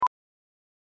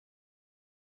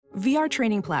VR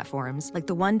training platforms, like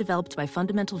the one developed by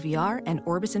Fundamental VR and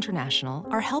Orbis International,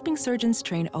 are helping surgeons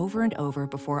train over and over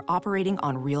before operating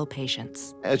on real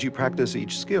patients. As you practice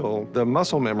each skill, the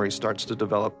muscle memory starts to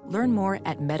develop. Learn more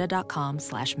at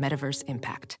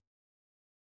meta.com/metaverseimpact.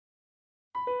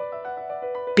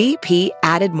 BP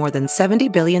added more than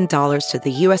 $70 billion to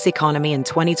the U.S. economy in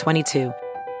 2022.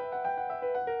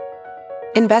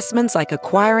 Investments like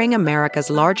acquiring America's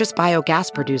largest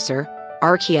biogas producer,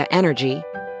 Archaea Energy,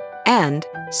 and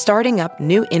starting up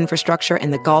new infrastructure in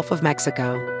the Gulf of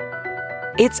Mexico.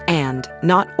 It's and,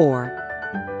 not or.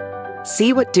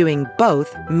 See what doing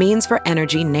both means for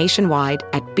energy nationwide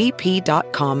at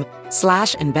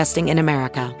bp.com/investing in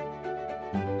America.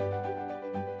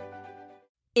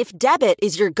 If debit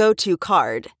is your go-to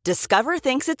card, Discover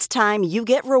thinks it's time you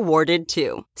get rewarded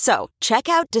too. So, check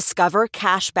out Discover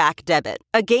Cashback Debit,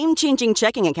 a game-changing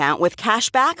checking account with cash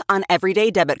back on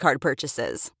everyday debit card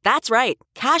purchases. That's right,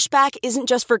 cashback isn't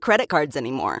just for credit cards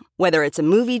anymore. Whether it's a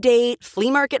movie date,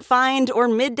 flea market find, or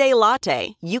midday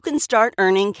latte, you can start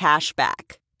earning cash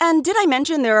back. And did I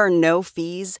mention there are no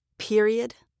fees,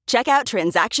 period? Check out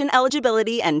transaction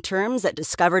eligibility and terms at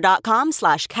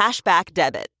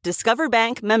discover.com/cashbackdebit. Discover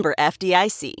Bank, member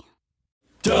FDIC.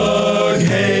 Doug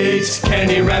hates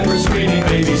candy wrappers, screaming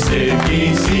baby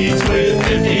sticky seeds with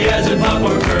 50 as in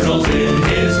popcorn kernels in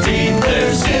his teeth.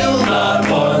 There's still not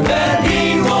one that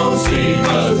he won't see,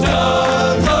 'cause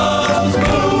Doug loves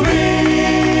movies.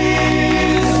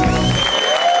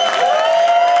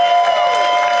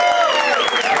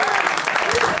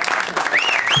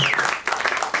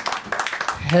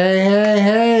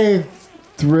 Hey,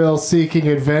 thrill-seeking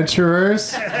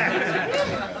adventurers.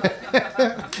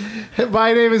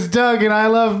 My name is Doug, and I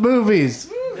love movies.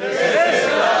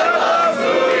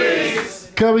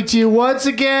 Coming to you once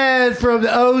again from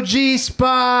the OG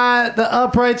spot, the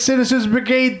Upright Citizens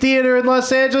Brigade Theater in Los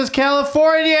Angeles,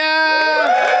 California.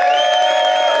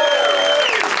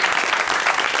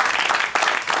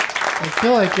 I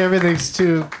feel like everything's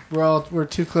we're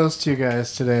too close to you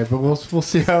guys today, but we'll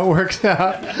see how it works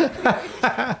out.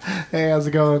 Hey, how's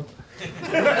it going?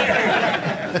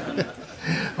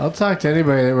 I'll talk to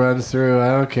anybody that runs through. I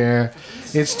don't care.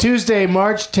 It's Tuesday,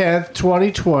 March 10th,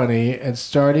 2020, and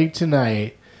starting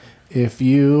tonight, if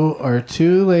you are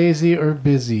too lazy or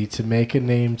busy to make a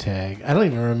name tag, I don't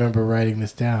even remember writing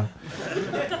this down.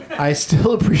 I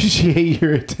still appreciate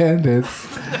your attendance.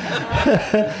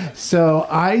 So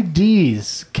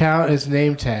IDs count as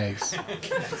name tags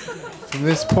from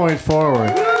this point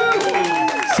forward.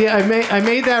 See, I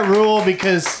made that rule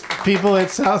because people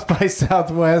at South by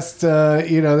Southwest,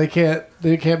 they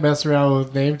can't mess around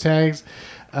with name tags,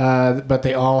 but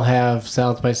they all have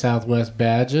South by Southwest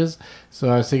badges. So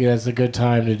I was thinking that's a good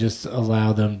time to just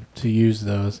allow them to use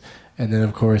those. And then,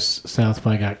 of course, South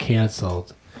by got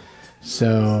canceled.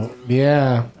 So,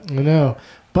 yeah, I know.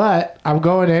 But I'm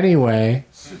going anyway.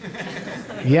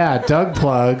 Yeah, Doug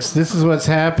plugs. This is what's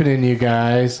happening, you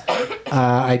guys.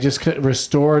 I just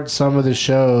restored some of the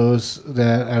shows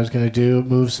that I was going to do,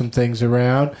 move some things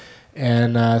around.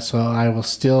 And so I will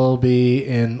still be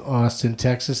in Austin,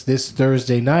 Texas this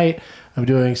Thursday night. I'm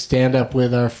doing stand-up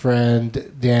with our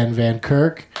friend Dan Van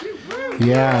Kirk.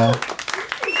 Yeah.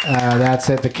 That's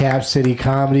at the Cap City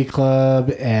Comedy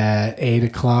Club at 8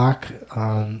 o'clock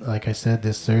on, like I said,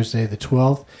 this Thursday, the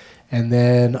 12th. And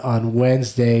then on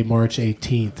Wednesday, March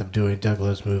 18th, I'm doing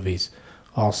Douglas Movies,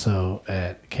 also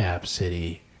at Cap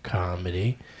City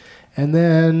Comedy. And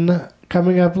then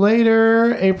coming up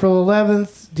later, April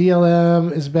 11th,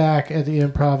 DLM is back at the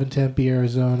Improv in Tempe,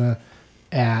 Arizona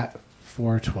at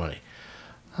 4:20.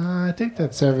 I think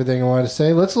that's everything I want to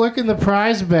say. Let's look in the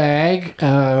prize bag.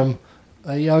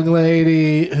 A young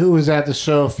lady who was at the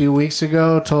show a few weeks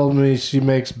ago told me she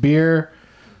makes beer.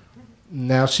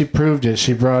 Now she proved it.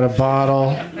 She brought a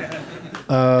bottle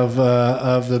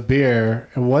of the beer.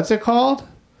 And what's it called?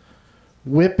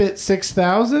 Whip It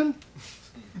 6000?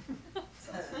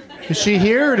 Is she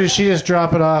here, or did she just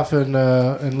drop it off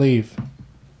and leave?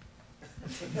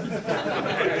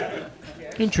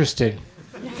 Interesting.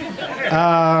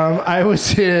 I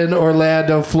was in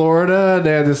Orlando, Florida, and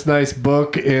they had this nice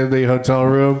book in the hotel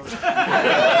room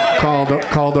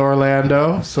called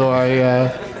Orlando. So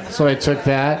I took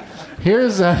that.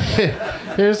 Here's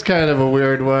kind of a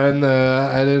weird one.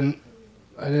 I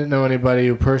didn't know anybody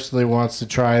who personally wants to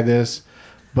try this,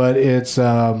 but it's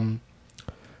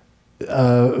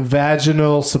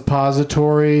vaginal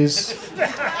suppositories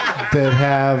that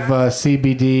have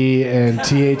CBD and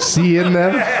THC in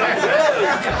them.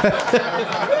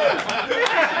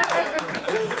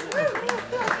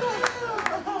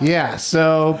 Yeah,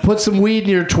 so put some weed in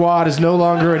your twat is no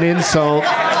longer an insult.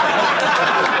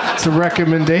 It's a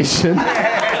recommendation.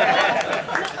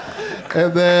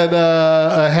 And then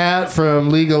a hat from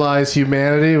Legalize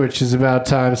Humanity, which is about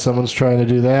time someone's trying to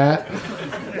do that.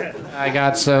 I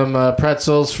got some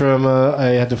pretzels from I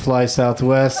had to fly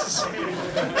Southwest.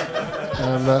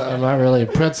 I'm not really a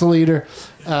pretzel eater.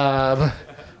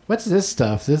 What's this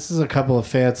stuff? This is a couple of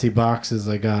fancy boxes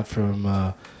I got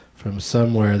from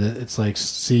somewhere that it's like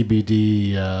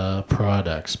CBD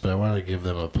products, but I want to give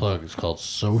them a plug. It's called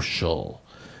Social,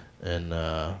 and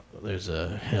there's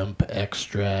a hemp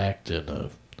extract and a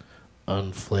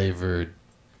unflavored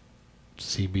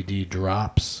CBD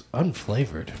drops.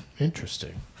 Unflavored,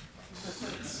 interesting.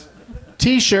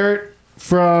 T-shirt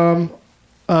from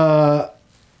an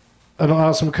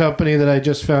awesome company that I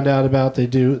just found out about. They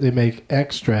make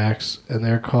extracts, and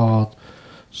they're called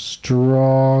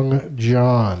Strong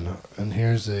John. And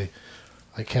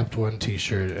I kept one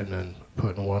T-shirt and then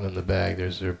putting one in the bag.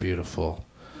 There's their beautiful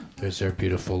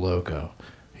logo.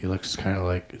 He looks kind of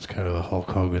like it's kind of a Hulk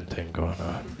Hogan thing going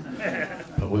on,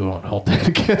 but we won't hold that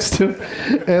against him.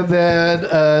 And then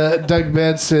Doug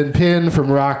Benson pin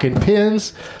from Rockin'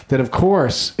 Pins that, of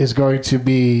course, is going to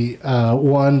be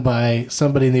won by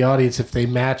somebody in the audience if they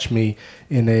match me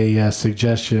in a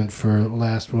suggestion for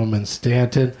Last Woman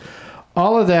Stanton.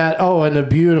 All of that. Oh, and a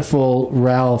beautiful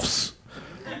Ralph's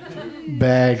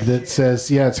bag that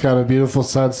says, it's got a beautiful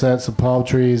sunset, some palm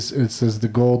trees. It says the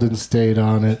Golden State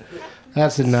on it.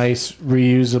 That's a nice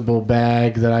reusable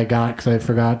bag that I got because I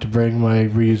forgot to bring my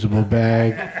reusable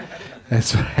bag. And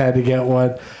so I had to get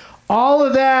one. All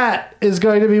of that is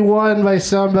going to be won by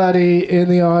somebody in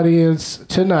the audience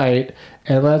tonight.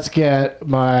 And let's get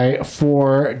my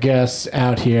 4 guests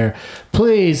out here.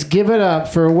 Please give it up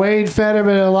for Wade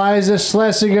Fetterman, Eliza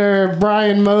Schlesinger,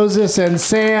 Brian Moses, and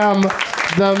Sam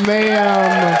the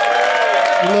Mayhem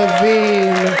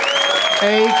Levine,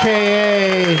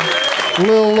 a.k.a.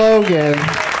 Lil Logan.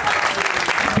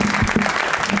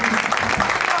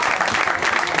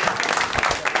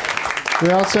 We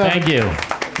also Thank you.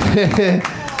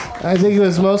 I think it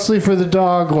was mostly for the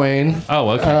dog, Wayne. Oh,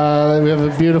 okay. We have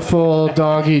a beautiful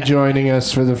doggy joining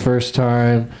us for the first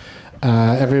time.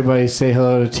 Everybody say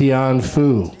hello to Tian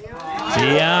Fu.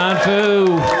 Tian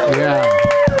Fu. Yeah.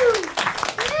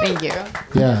 Thank you.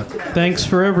 Yeah. Thanks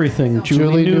for everything,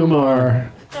 Julie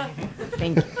Newmar.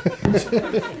 Thank you.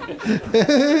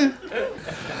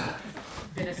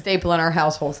 Been a staple in our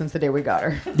household since the day we got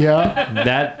her.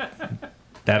 Yeah.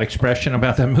 That expression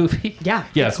about that movie? Yeah,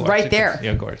 Yeah, it's of course. right there.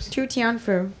 Yeah, of course. To Tian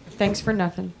Fu. Thanks for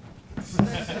nothing.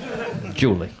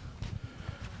 Julie.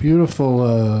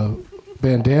 Beautiful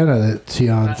bandana that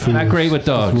Tian Fu Not great with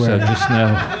dogs, so wearing. just no.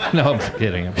 No, I'm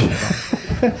kidding.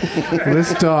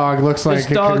 This dog looks like This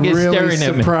dog it could is really staring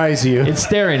at me. surprise you. It's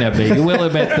staring at me. You will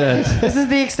admit that. This is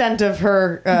the extent of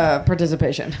her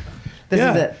participation. This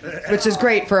is it, which is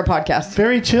great for a podcast.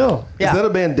 Very chill. Yeah. Is that a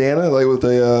bandana? Like with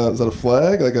is that a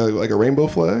flag? Like a rainbow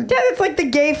flag? Yeah, it's like the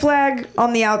gay flag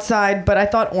on the outside, but I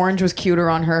thought orange was cuter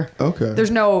on her. Okay.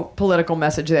 There's no political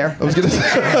message there. I was gonna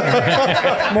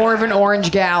say. More of an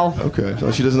orange gal. Okay, so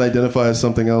she doesn't identify as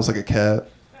something else, like a cat.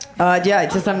 Yeah,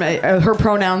 it's just her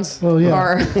pronouns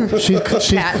are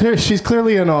She's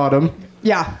clearly an autumn.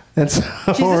 Yeah. And so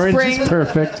She's a orange spring. is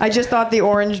perfect. I just thought the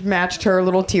orange matched her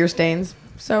little tear stains.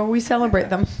 So we celebrate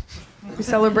them. We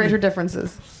celebrate her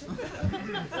differences.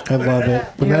 I love it.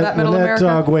 When hear that, Middle when that America?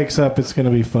 dog wakes up, it's going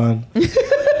to be fun.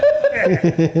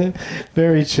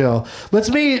 Very chill. Let's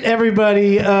meet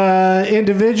everybody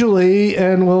individually,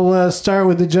 and we'll start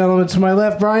with the gentleman to my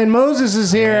left. Brian Moses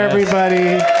is here,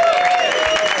 everybody.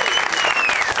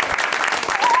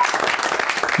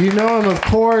 You know him, of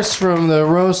course, from the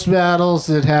roast battles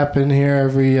that happen here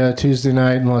every Tuesday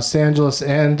night in Los Angeles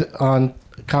and on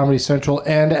Comedy Central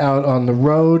and out on the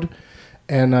road.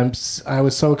 And I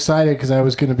was so excited because I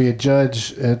was going to be a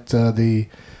judge at the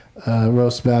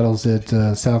roast battles at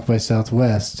South by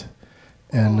Southwest.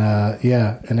 And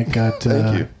and it got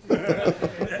Thank you.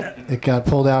 it got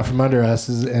pulled out from under us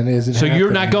and isn't So you're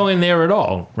not happening. going there at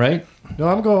all, right? No,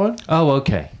 I'm going. Oh,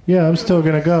 okay. Yeah, I'm still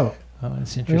going to go. Oh,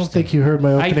 that's I interesting. don't think you heard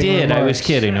my I opening did. I was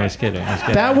remarks. kidding.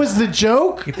 That was the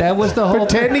joke? That was the whole.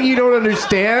 Pretending you don't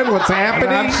understand what's happening?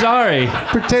 I'm sorry.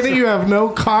 Pretending you have no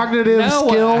cognitive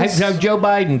skills? Joe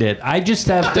Biden did. I just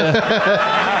have to.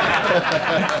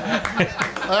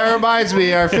 That reminds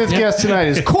me, our fifth guest tonight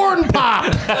is Corn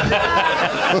Pop.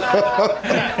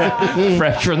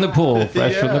 Fresh from the pool.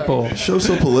 Fresh from the pool. Show's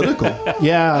so political.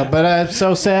 Yeah, but I'm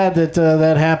so sad that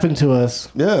that happened to us.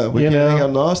 Yeah, we You can't know? hang out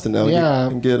in Austin now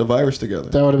and get a virus together.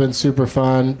 That would have been super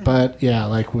fun. But yeah,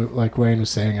 like Wayne was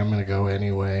saying, I'm going to go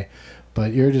anyway.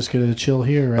 But you're just going to chill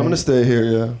here, right? I'm going to stay here,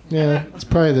 yeah. Yeah, it's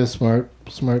probably the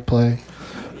smart play.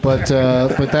 But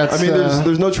that's. I mean,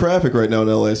 there's no traffic right now in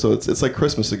LA, so it's like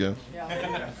Christmas again.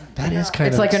 That is kind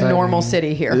It's of like exciting. a normal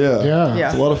city here. Yeah. Yeah.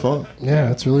 It's a lot of fun.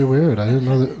 Yeah, it's really weird. I didn't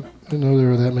know there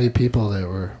were that many people that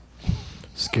were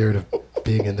scared of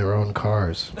being in their own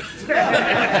cars.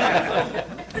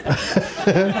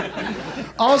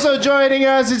 Also joining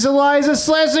us is Eliza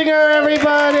Schlesinger,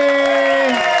 everybody.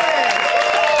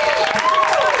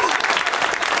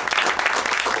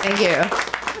 Thank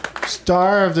you.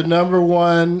 Star of the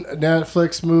 #1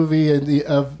 Netflix movie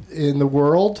in the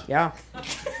world. Yeah.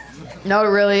 No, it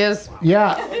really is.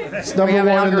 Yeah, it's #1 in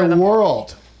the algorithm.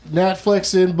 world.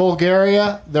 Netflix in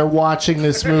Bulgaria, they're watching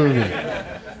this movie.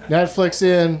 Netflix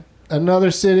in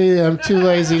another city I'm too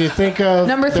lazy to think of.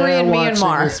 Number 3 they're in watching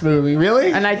Myanmar. This movie,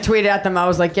 really? And I tweeted at them. I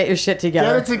was like, "Get your shit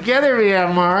together." Get it together,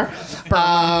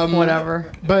 Myanmar.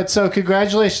 Whatever. But so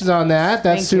congratulations on that.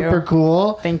 That's Thank you. super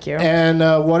cool. Thank you. And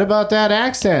what about that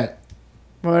accent?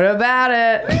 What about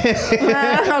it?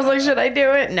 I was like, "Should I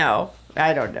do it?" No,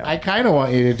 I don't know. I kind of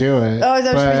want you to do it. Oh,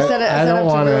 that's what you said it- I set don't up to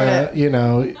want ruin it. You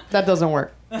know, That doesn't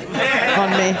work on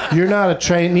me. you're not a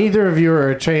trained. Neither of you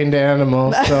are a trained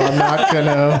animal, so I'm not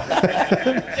gonna.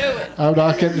 I'm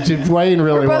not gonna. Wayne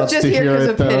really We're both wants just to here hear because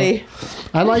it of though. pity.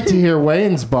 I'd like to hear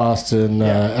Wayne's Boston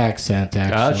accent.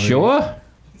 Actually, Sure.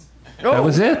 That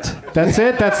was it. That's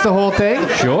it. That's the whole thing.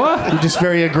 Sure. You're just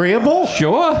very agreeable.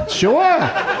 Sure. Sure.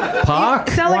 Park.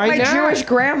 You sound Why like my not? Jewish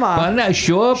grandma. Well, no,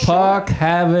 sure. Park.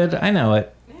 Have it. I know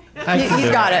it. He's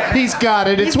got it. He's got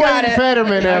it. It's He's got Wayne it.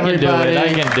 Fetterman, I can do everybody. it.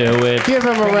 I can do it. Give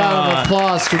him a Come round on. of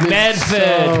applause for being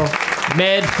Medford. so...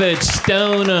 Medford.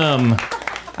 Stoneham.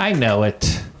 I know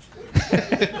it.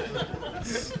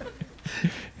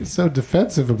 He's so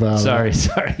defensive about Sorry.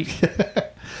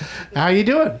 it. How you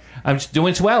doing? I'm just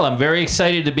doing swell. I'm very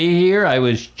excited to be here. I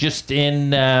was just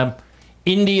in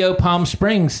Indio, Palm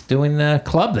Springs, doing a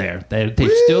club there. They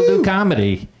still do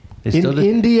comedy. They In still do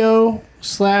Indio /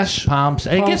 Palms.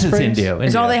 I guess it's Springs? Indio.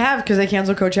 It's all they have because they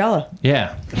canceled Coachella.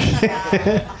 Yeah.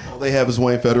 All they have is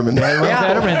Wayne Fetterman.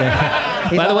 Fetterman there.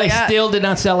 By the all way, they got. still did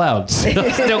not sell out. Still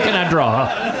cannot draw.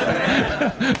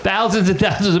 Thousands and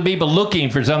thousands of people looking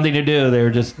for something to do. They were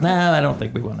just, nah, I don't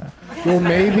think we want to. Well,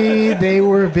 maybe they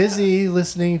were busy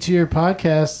listening to your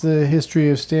podcast, The History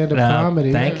of Stand-Up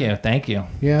Comedy. Thank you.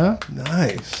 Yeah?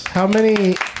 Nice. How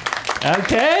many...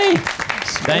 Okay.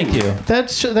 Thank you.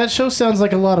 That show sounds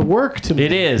like a lot of work to me.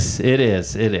 It is.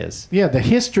 Yeah, The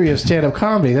History of Stand-Up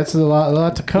Comedy. That's a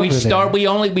lot to cover.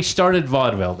 We started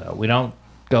vaudeville though. We don't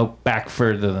go back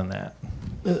further than that.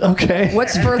 Okay.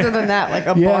 What's further than that? Like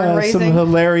a barn Yeah, raising? some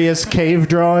hilarious cave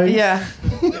drawings. Yeah.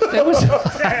 There was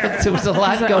a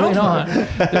lot going on.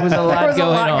 There was a lot There was a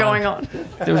going lot on. going on.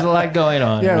 There was a lot going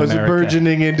on. Yeah, in it was America. a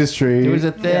burgeoning industry. It was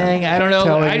a thing. I don't know.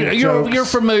 Telling You're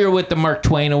jokes. familiar with the Mark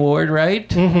Twain Award, right?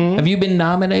 Mm-hmm. Have you been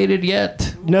nominated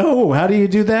yet? No, how do you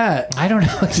do that? I don't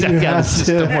know exactly how the have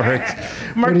system to- works.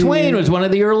 Mark do you Twain mean? was one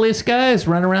of the earliest guys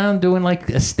running around doing like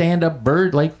a stand-up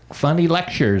bird, like funny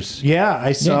lectures. Yeah,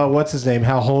 I saw, what's his name,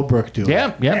 Hal Holbrook do it.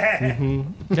 Yeah.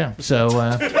 Yeah. So,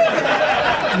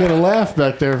 I'm going to laugh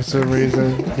back there for some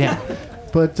reason. yeah.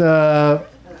 But,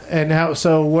 and how,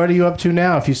 so what are you up to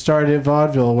now? If you started at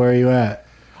vaudeville, where are you at?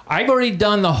 I've already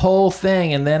done the whole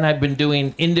thing, and then I've been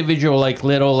doing individual, like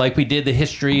we did the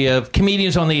history of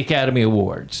comedians on the Academy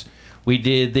Awards. We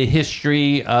did the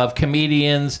history of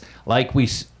comedians, like we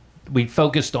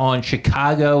focused on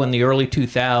Chicago in the early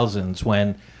 2000s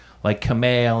when, like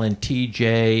Kamel and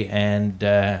TJ and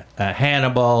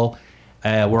Hannibal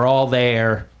were all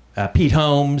there. Pete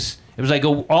Holmes. It was like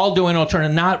all doing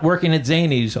alternative, not working at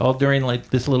Zanies, all during like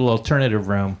this little alternative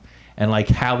room, and like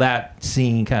how that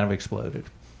scene kind of exploded.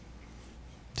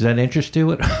 Does that interest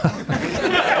you?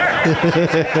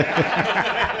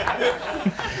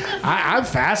 I'm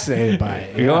fascinated by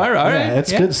it. You are? All right. Yeah,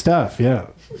 it's Yeah. good stuff. Yeah.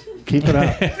 Keep it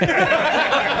up.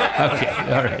 Okay,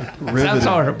 all right. Sounds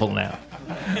horrible now.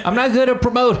 I'm not good at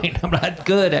promoting.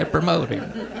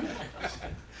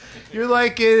 You're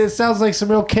like, it sounds like some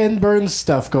real Ken Burns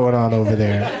stuff going on over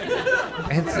there.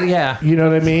 Yeah. You know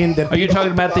what I mean? Are you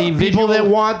talking about the people visual? that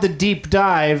want the deep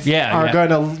dive are going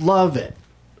to love it.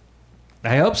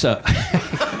 I hope so.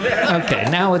 Okay,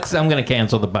 now I'm going to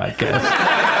cancel the podcast.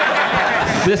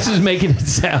 This is making it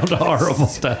sound horrible.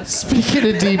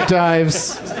 Speaking of deep dives,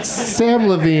 Sam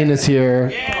Levine is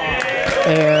here.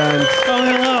 And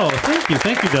hello.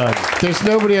 Thank you, Doug. There's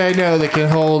nobody I know that can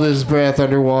hold his breath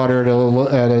underwater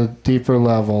at a deeper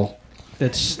level. I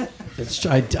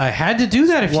had to do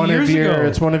that a few years ago.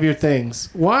 It's one of your things.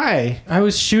 Why? I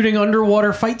was shooting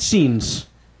underwater fight scenes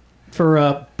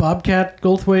for Bobcat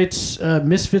Goldthwait's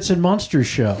Misfits and Monsters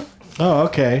show. Oh,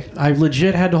 okay. I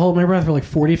legit had to hold my breath for like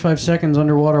 45 seconds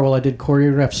underwater while I did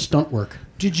choreographed stunt work.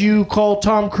 Did you call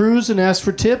Tom Cruise and ask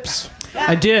for tips?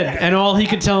 I did, and all he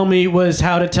could tell me was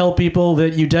how to tell people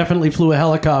that you definitely flew a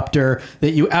helicopter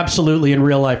that you absolutely in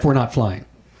real life were not flying.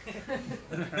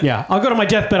 Yeah, I'll go to my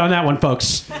deathbed on that one,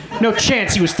 folks. No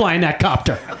chance he was flying that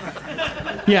copter.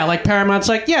 Yeah, like Paramount's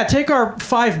like, yeah, take our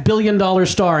 $5 billion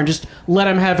star and just let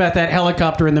him have that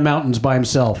helicopter in the mountains by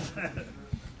himself.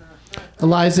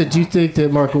 Eliza, do you think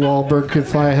that Mark Wahlberg could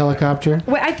fly a helicopter?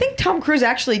 Wait, I think Tom Cruise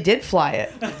actually did fly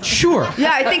it. Sure.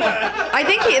 Yeah, I think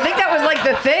that was like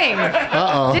the thing.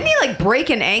 Uh-oh. Didn't he like break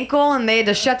an ankle and they had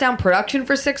to shut down production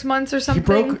for 6 months or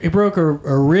something? He broke a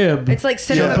rib. It's like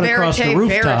cinema jumping across the verite,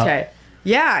 rooftop. verite.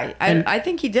 Yeah, I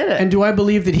think he did it. And do I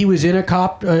believe that he was in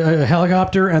a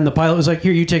helicopter and the pilot was like,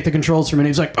 here, you take the controls from it. He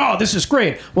was like, oh, this is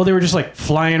great. Well, they were just like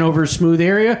flying over a smooth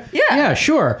area. Yeah. Yeah,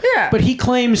 sure. Yeah. But he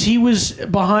claims he was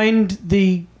behind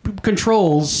the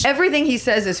controls Everything he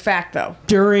says is fact, though.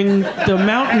 during the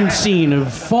mountain scene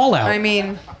of Fallout. I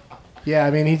mean, Yeah, I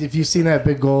mean, if you've seen that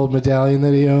big gold medallion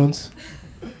that he owns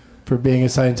for being a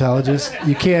Scientologist,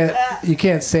 you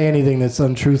can't say anything that's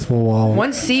untruthful while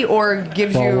one Sea Org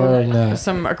gives While wearing you that.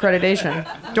 some accreditation.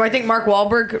 Do I think Mark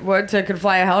Wahlberg could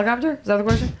fly a helicopter? Is that the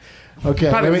question? Okay,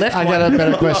 Probably lift I got one. a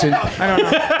better question. I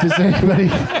don't know.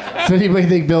 Does anybody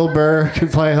think Bill Burr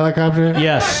could fly a helicopter?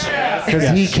 Yes. Because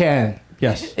he can.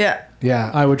 Yes. Yeah.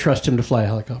 Yeah. I would trust him to fly a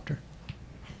helicopter.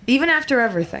 Even after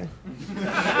everything.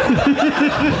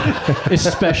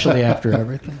 Especially after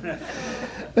everything.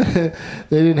 They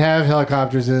didn't have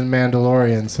helicopters in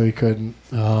Mandalorian, so he couldn't.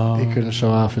 He couldn't show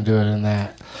off and do it in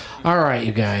that. All right,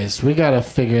 you guys, we got to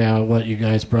figure out what you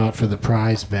guys brought for the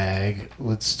prize bag.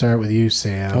 Let's start with you,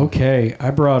 Sam. Okay, I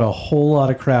brought a whole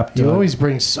lot of crap. You always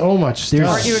bring so much stuff. There's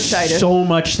Aren't you excited? so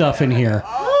much stuff in here.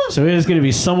 So it is going to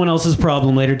be someone else's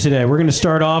problem later today. We're going to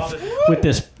start off with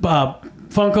this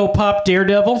Funko Pop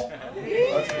Daredevil.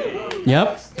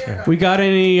 Yep. We got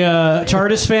any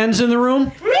TARDIS fans in the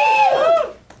room?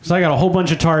 So I got a whole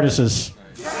bunch of TARDISes.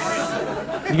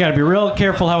 You got to be real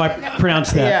careful how I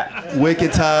pronounce that. Yeah.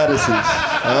 Wicked TARDISes.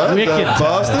 Huh? Wicked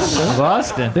Boston?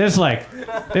 Boston. There's like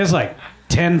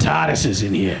 10 TARDISes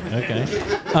in here. Okay.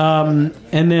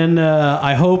 And then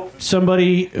I hope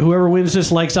whoever wins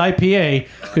this likes IPA,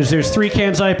 because there's 3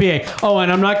 cans IPA. Oh,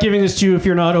 and I'm not giving this to you if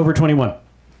you're not over 21.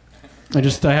 I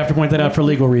have to point that out for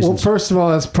legal Well, reasons. first of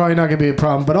all, that's probably not going to be a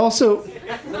problem. But also,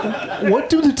 what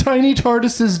do the tiny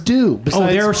TARDISes do?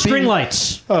 besides There are string being-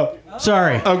 lights. Oh,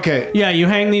 Sorry. okay. Yeah, you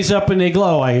hang these up and they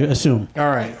glow, I assume. All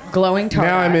right. Glowing tar.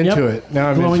 Now I'm into Yep. it. Now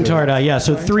I'm Glowing into it. Tardi, yeah.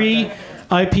 So 3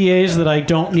 IPAs that I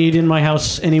don't need in my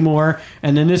house anymore.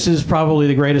 And then this is probably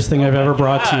the greatest thing I've ever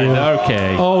brought to you.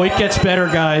 Okay. Oh, it gets better,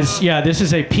 guys. Yeah, this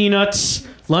is a Peanuts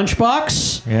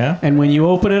lunchbox. Yeah. And when you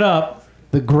open it up,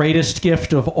 the greatest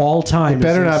gift of all time is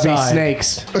Better not be inside.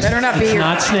 snakes. Better not be It's your-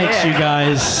 not snakes, you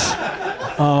guys.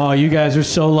 Oh, you guys are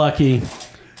so lucky.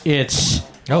 It's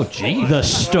Gee. the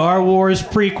Star Wars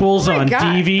prequels on God.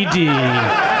 DVD.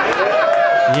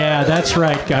 Yeah, that's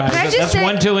right, guys. Can I just That's say,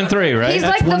 1, 2, and 3, right? he's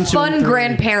That's like 1, the 2, and fun 3.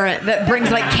 grandparent that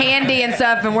brings like candy and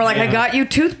stuff, and we're like, I got you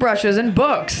toothbrushes and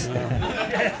books.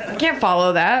 I can't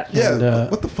follow that. Yeah.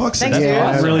 And, what the fuck's Thanks, that? dude. Yeah,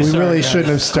 I'm really we sorry, really guys. shouldn't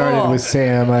have started Cool. with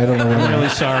Sam. I don't know. I'm really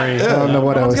sorry. I don't know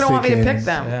what I Someone's was gonna want me thinking. to pick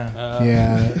them.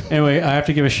 Yeah. Anyway, I have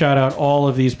to give a shout out. All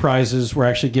of these prizes were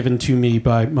actually given to me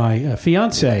by my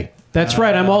fiance. That's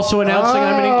right. I'm also announcing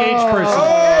I'm an engaged person.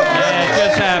 Yeah, it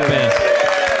just happened.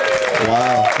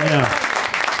 Wow. Yeah.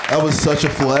 That was such a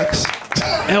flex.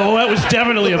 Oh, that was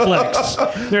definitely a flex.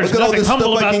 There's Look at all nothing this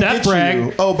humble stuff I about can that get brag.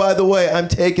 you. Oh, by the way, I'm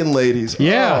taken, ladies.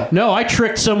 Yeah. Oh. No, I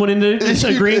tricked someone into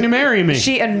agreeing to marry me. Is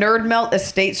she a Nerd Melt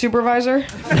estate supervisor?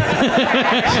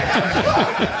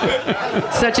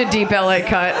 Such a deep LA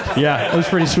cut. Yeah, that was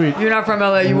pretty sweet. You're not from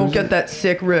LA, you won't get that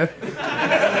sick riff.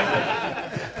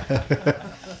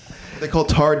 They call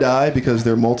tar dye because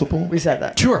they're multiple. We said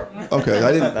that. Sure. Okay,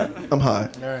 I didn't. I'm high.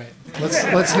 All right.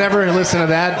 Let's never listen to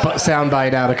that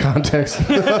soundbite out of context.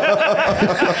 They.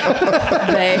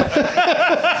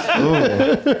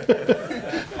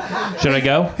 Should I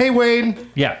go? Hey, Wade.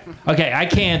 Yeah. Okay, I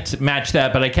can't match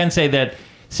that, but I can say that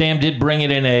Sam did bring it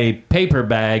in a paper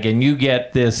bag, and you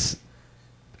get this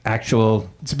actual...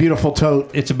 It's a beautiful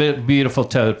tote. It's a beautiful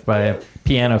tote by a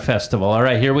piano festival. All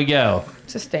right, here we go.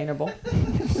 Sustainable.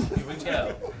 Here we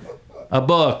go. A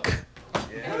book.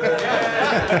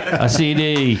 A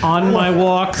CD. On my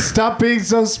walk, Stop being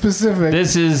so specific.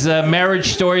 This is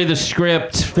Marriage Story, the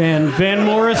script Van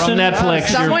Morrison. from Netflix.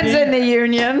 Someone's in the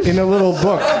union. In a little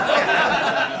book.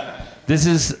 This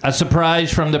is a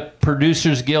surprise from the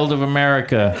Producers Guild of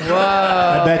America. Whoa.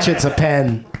 I bet you it's a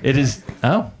pen. It is.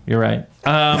 Oh, you're right.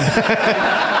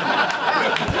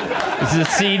 This is a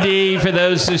CD for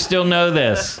those who still know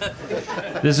this.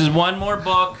 This is one more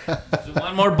book. This is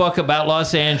one more book about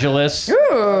Los Angeles.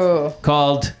 Ooh.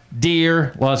 Called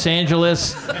Dear Los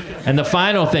Angeles. And the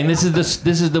final thing. This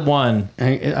is the one.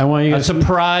 I want you A guys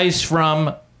surprise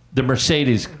from the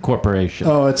Mercedes Corporation.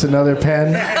 Oh, it's another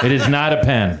pen? It is not a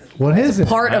pen. What is it?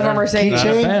 Part of a Mercedes. Not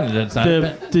a pen. It's not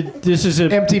a pen. This is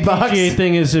a Empty box? PGA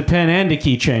thing is a pen and a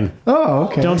keychain. Oh,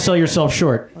 okay. Don't sell yourself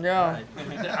short. Yeah.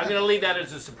 I'm going to leave that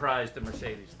as a surprise, the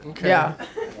Mercedes thing. Okay. Yeah.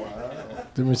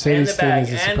 The Mercedes thing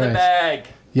is a surprise. And the bag.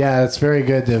 Yeah, it's very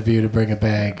good of you to bring a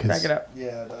bag. 'Cause Back it up.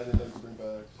 Yeah, I didn't know you could bring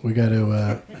bags. we got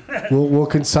to. We'll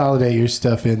consolidate your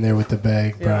stuff in there with the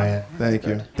bag, Brian. Thank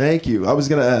you. Thank you. I was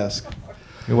going to ask.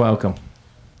 You're welcome.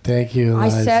 Thank you, I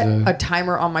Eliza. set a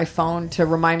timer on my phone to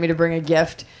remind me to bring a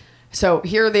gift. So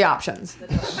here are the options.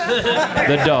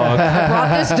 The dog. I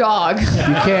brought this dog. You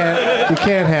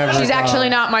can't have. She's actually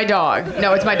not my dog.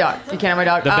 No, it's my dog. You can't have my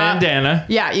dog. The bandana.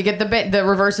 Yeah, you get the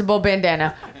reversible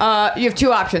bandana. You have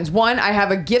two options. One, I have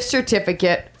a gift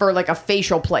certificate for like a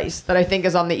facial place that I think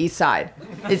is on the east side.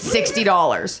 It's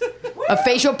 $60. A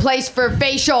facial place for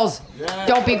facials.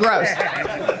 Don't be gross.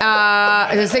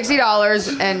 It's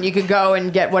 $60, and you could go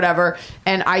and get whatever.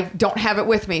 And I don't have it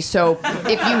with me, so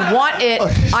if you want it,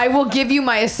 I will give you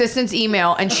my assistant's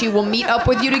email, and she will meet up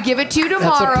with you to give it to you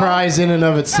tomorrow. That's a prize in and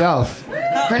of itself.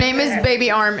 Her name is Baby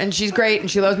Arm, and she's great,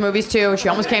 and she loves movies too. She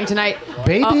almost came tonight.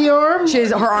 Baby Arm?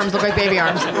 Her arms look like baby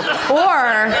arms.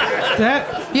 Or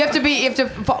you have to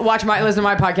watch listen to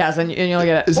my podcast, and you'll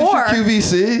get it. Is this your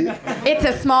QVC? It's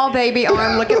a small baby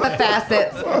arm. Look at the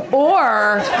facets.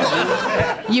 Or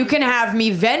you can have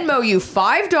me Venmo you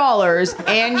 $5,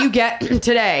 and you get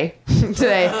today.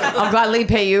 I'll gladly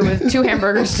pay you with 2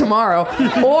 hamburgers tomorrow.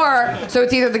 Or so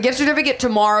it's either the gift certificate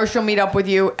tomorrow. She'll meet up with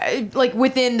you, like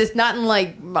within this, not in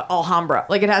like Alhambra.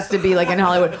 Like it has to be like in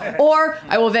Hollywood. Or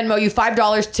I will Venmo you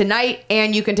 $5 tonight,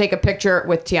 and you can take a picture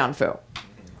with Tian Fu.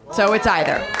 So it's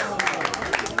either.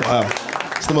 Wow.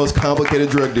 It's the most complicated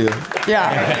drug deal.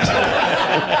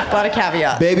 Yeah. A lot of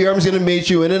caveats. Baby Arm's going to meet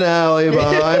you in an alley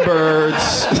behind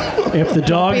birds. If the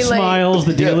dog Be late. smiles,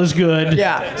 the deal is good.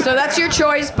 Yeah. So that's your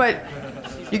choice, but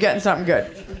you're getting something good.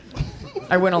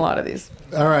 I win a lot of these.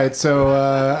 All right, so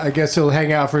I guess you'll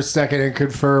hang out for a second and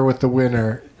confer with the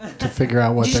winner to figure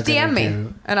out what Just they're DM going to me,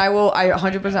 do. and I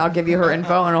 100%. I'll give you her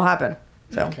info, and it'll happen.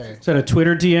 So. Okay. Is that a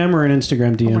Twitter DM or an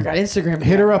Instagram DM? Oh my God, Instagram.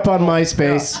 Hit her up on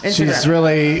MySpace. Yeah, She's Instagram.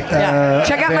 really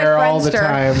Check out my there all the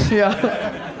Friendster. time.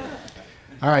 Yeah.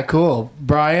 All right, cool.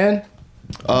 Brian?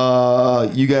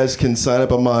 You guys can sign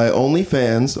up on my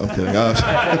OnlyFans. I'm kidding.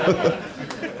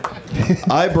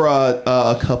 I brought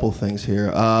a couple things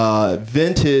here.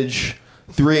 Vintage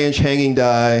 3-inch hanging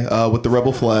die with the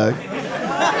rebel flag.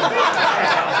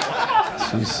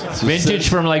 Vintage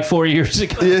from like 4 years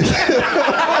ago.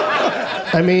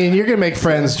 I mean, you're going to make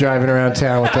friends driving around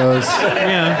town with those,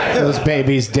 those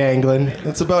babies dangling.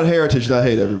 It's about heritage, not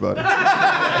hate, everybody.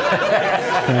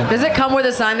 Does it come with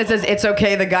a sign that says "It's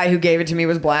okay"? The guy who gave it to me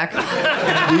was black.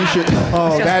 You should.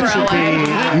 Oh, Just that for should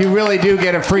LA. be. You really do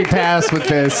get a free pass with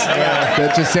this.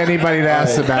 That just anybody that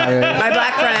asks about it. My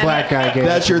black friend. Black guy gave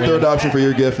That's it your to me. third option for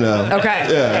your gift now. Okay.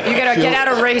 Yeah. You get a get out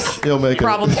of race He'll make it.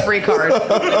 problems free card.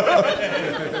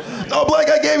 Oh, black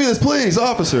guy gave you this, please,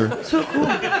 officer. So cool.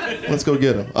 Let's go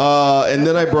get him. And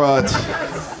then I brought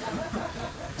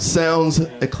Sounds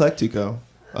Eclectico,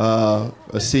 a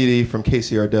CD from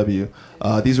KCRW.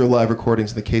 These are live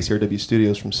recordings in the KCRW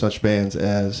studios from such bands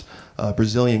as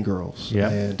Brazilian Girls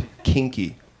and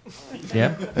Kinky.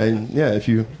 Yeah. And yeah, if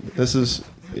you live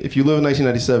in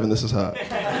 1997, this is hot.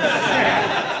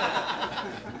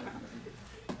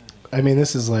 I mean,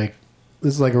 this is like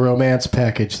a romance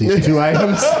package. These 2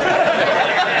 items.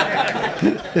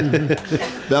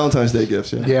 Valentine's Day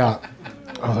gifts, yeah. Yeah.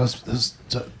 Oh, those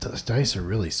dice are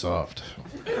really soft.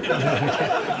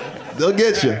 They'll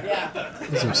get you.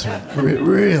 Those are some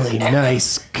really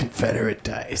nice Confederate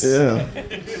dice. Yeah.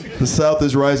 The South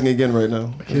is rising again right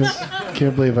now.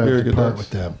 Can't believe I Very have to good part dice. with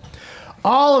them.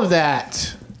 All of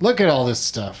that. Look at all this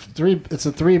stuff. It's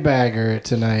a 3-bagger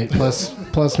tonight,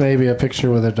 plus maybe a picture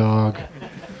with a dog.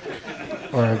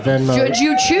 Or a Venmo. Should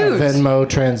you choose? A Venmo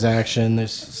transaction.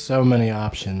 There's so many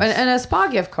options. And a spa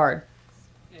gift card.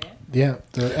 Yeah.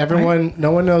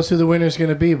 No one knows who the winner's going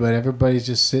to be, but everybody's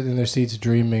just sitting in their seats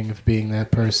dreaming of being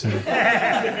that person.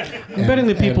 I'm betting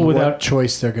the people and without what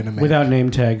choice they're going to make. without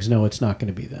name tags know it's not going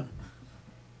to be them.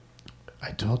 I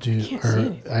told you, you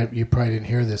probably didn't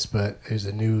hear this, but there's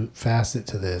a new facet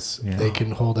to this. Yeah. They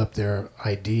can hold up their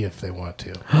ID if they want to.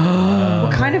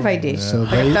 What kind of ID? So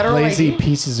like lazy ID?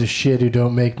 pieces of shit who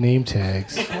don't make name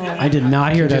tags. I did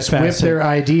not hear that just whip their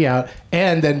ID out,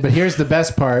 and then. But here's the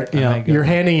best part. Yeah. You're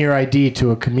handing your ID to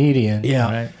a comedian.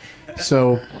 Yeah. Right?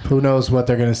 So who knows what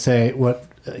they're going to say? What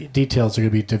details are going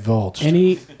to be divulged?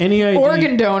 Any ID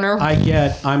organ donor I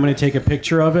get, I'm going to take a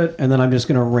picture of it, and then I'm just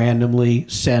going to randomly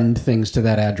send things to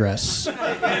that address.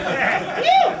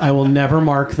 I will never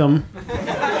mark them,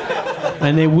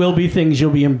 and they will be things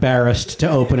you'll be embarrassed to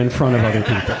open in front of other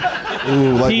people.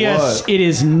 Ooh, like P.S. what? It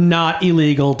is not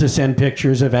illegal to send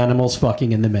pictures of animals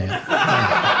fucking in the mail.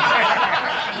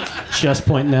 Just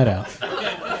pointing that out.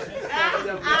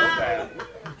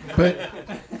 But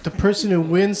the person who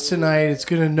wins tonight is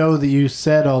going to know that you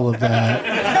said all of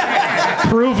that.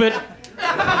 Prove it.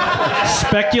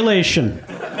 Speculation.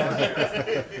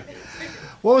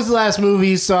 What was the last movie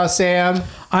you saw, Sam?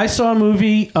 I saw a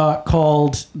movie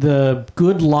called The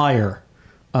Good Liar,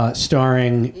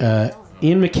 starring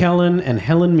Ian McKellen and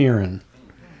Helen Mirren.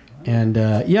 And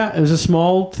it was a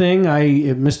small thing. I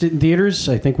missed it in theaters.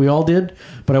 I think we all did.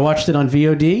 But I watched it on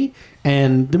VOD.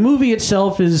 And the movie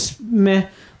itself is meh,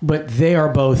 but they are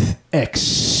both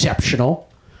exceptional.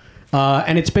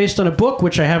 And it's based on a book,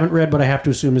 which I haven't read, but I have to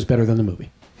assume is better than the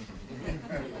movie.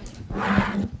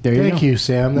 There you go. Thank you,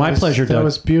 Sam. My pleasure, Doug. That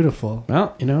was beautiful.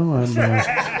 Well,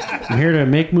 I'm here to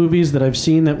make movies that I've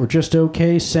seen that were just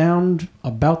okay sound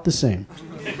about the same.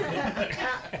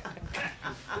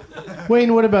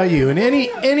 Wayne, what about you? In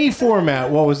any format,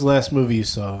 what was the last movie you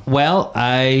saw? Well,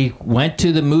 I went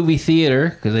to the movie theater,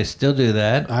 because I still do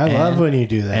that. I love when you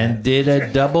do that. And did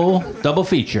a double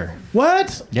feature.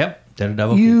 What? Yep, did a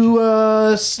double feature.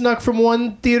 You snuck from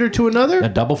one theater to another? A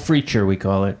double feature, we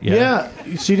call it. Yeah.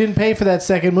 So you didn't pay for that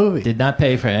second movie? Did not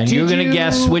pay for it. And you're going to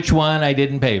guess which one I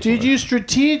didn't pay for. Did you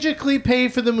strategically pay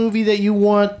for the movie that you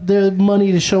want the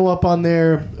money to show up on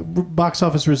their box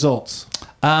office results?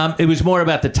 It was more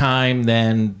about the time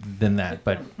than that,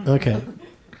 but okay.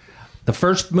 The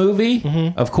first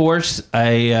movie, of course,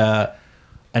 an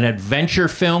adventure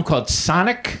film called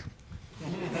Sonic.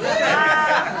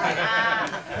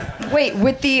 Wait,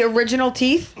 with the original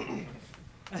teeth?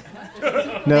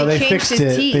 No, they changed fixed his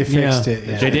it. teeth. They fixed it.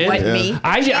 Yeah. They did? What, me?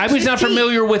 I was not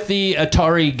familiar with the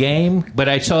Atari game, but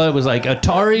I saw it was like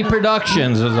Atari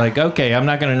Productions. I was like, okay, I'm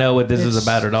not going to know what this is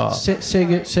about at all.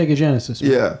 Sega Genesis.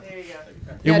 Yeah.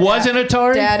 It wasn't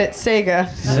Atari? Dad at Sega.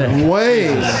 Wait,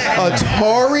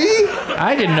 Atari?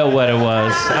 I didn't know what it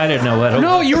was.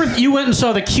 No, you went and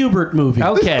saw the Q*bert movie.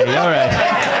 Okay, all right.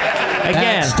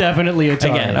 Again. That's definitely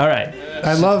Atari. Again, all right.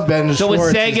 I love Ben So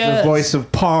Schwartz with as Sega- the voice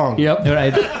of Pong. Yep. All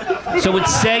right. So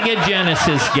it's Sega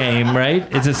Genesis game, right?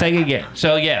 It's a Sega game.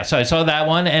 So yeah, so I saw that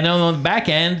one, and on the back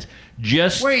end,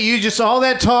 just Wait, you just all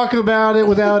that talk about it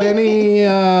without any...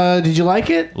 did you like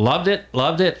it? loved it.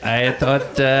 I thought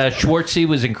Schwartzy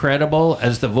was incredible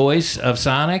as the voice of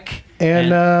Sonic. And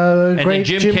great then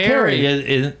Jim Jim Carrey.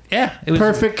 Carrey. It was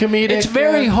Perfect comedic. It's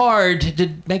very hard to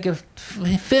make a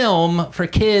film for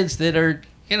kids that are,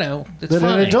 it's That an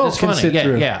funny. adult It's can funny. sit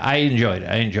through. Yeah, I enjoyed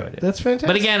it. That's fantastic.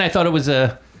 But again, I thought it was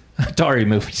a Atari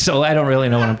movie, so I don't really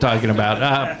know what I'm talking about.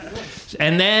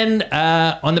 And then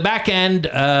on the back end,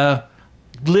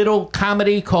 little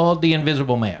comedy called The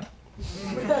Invisible Man.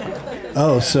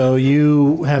 Oh, so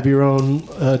you have your own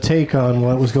take on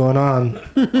what was going on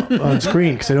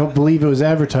screen, because I don't believe it was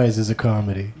advertised as a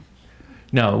comedy.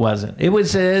 No, it wasn't. It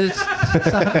was it's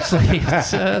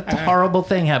a horrible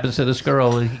thing happens to this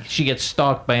girl. She gets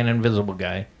stalked by an invisible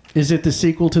guy. Is it the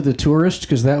sequel to The Tourist?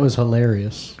 Because that was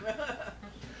hilarious.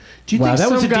 Do you Wow, think that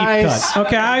some was a guys, deep cut.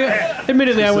 Okay,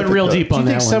 admittedly, I went real deep Do on you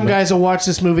that think one. some but- guys will watch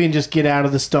this movie and just get out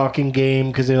of the stalking game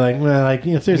because they're like, well,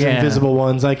 if there's Yeah. invisible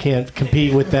ones, I can't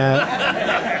compete with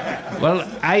that. Well,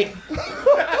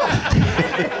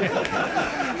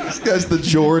 This guy's the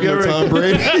Jordan of Tom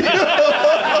Brady.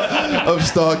 Of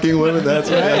stalking women. That's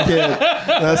right. I can't.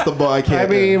 That's the bar I can't. I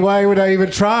mean, why would I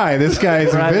even try? This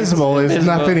guy's Right. invisible. There's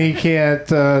Invisible. nothing he can't it's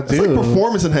do. like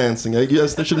performance enhancing. I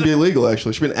guess that shouldn't be illegal.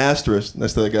 Actually, it should be an asterisk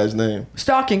next to that guy's name.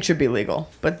 Stalking should be legal,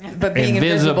 but being Invisible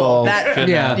invisible, that should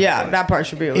not. that part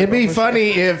should be illegal. It'd be for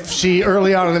funny if she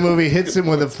early on in the movie hits him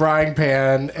with a frying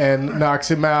pan and knocks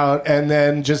him out, and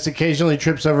then just occasionally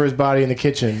trips over his body in the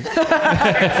kitchen for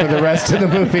the rest of the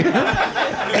movie.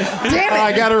 Damn it!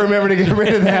 I got to remember to get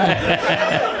rid of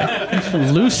that.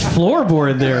 Some loose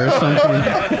floorboard there or something.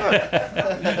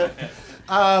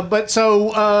 But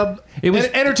so It was-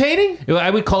 entertaining. I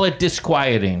would call it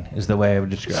disquieting, is the way I would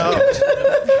describe it.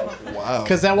 Wow.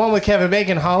 Because that one with Kevin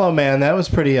Bacon, Hollow Man, that was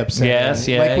pretty upsetting. Yes,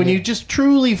 yeah, Like when yeah. you just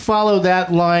truly follow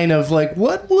that line of like,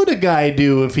 what would a guy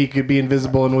do if he could be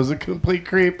invisible and was a complete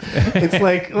creep? It's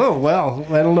like, oh well,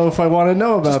 I don't know if I want to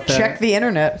know about that. Check the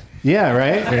internet. Yeah,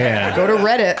 right. Yeah. Go to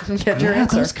Reddit and get your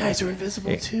answer. Those guys are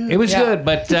invisible too. It was Yeah. good,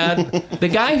 but the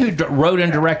guy who wrote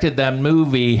and directed that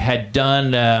movie had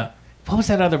done what was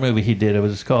that other movie he did? It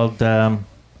was called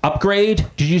Upgrade.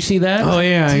 Did you see that? Oh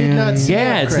yeah, Did yeah. not see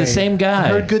Yeah, it's the Upgrade. same guy. I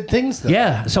heard good things though.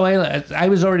 Yeah, so I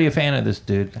was already a fan of this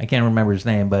dude. I can't remember his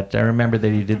name, but I remember that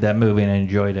he did that movie and I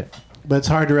enjoyed it. But it's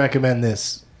hard to recommend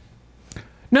this.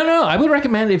 No, I would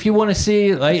recommend it if you want to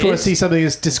see like If you want to see something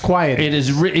that's disquieting. it is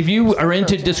if you are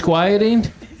into disquieting,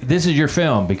 this is your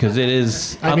film because it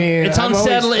is. I mean, it's I'm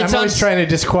unsettling. I'm always trying to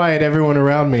disquiet everyone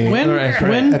around me. When Right.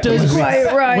 when At the does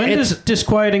movies. when does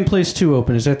Disquieting Place 2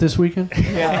 open? Is that this weekend?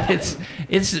 It's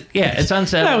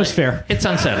unsettling. That was fair. It's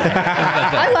unsettling.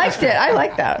 I liked it. I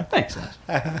like that. Thanks.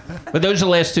 But those are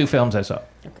the last two films I saw.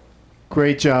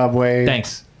 Great job, Wade.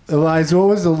 Thanks. Eliza, what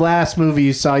was the last movie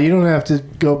you saw? You don't have to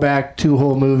go back 2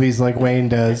 whole movies like Wayne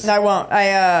does. I won't. I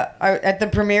at the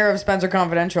premiere of Spencer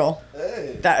Confidential.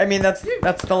 That's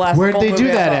the last. Where'd full they do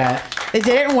movie I that saw. at? They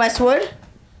did it in Westwood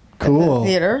Cool.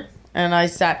 Theater, and I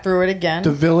sat through it again.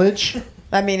 The Village?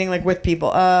 That meaning like with people.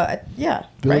 Yeah. Village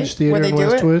right? Theater Where they in do it.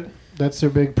 Westwood. That's their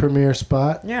big premiere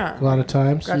spot. Yeah. A lot of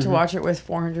times. Got to watch it with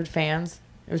 400 fans.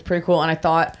 It was pretty cool, and I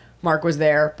thought Mark was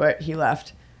there, but he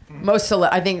left.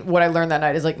 I think what I learned that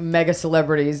night is like mega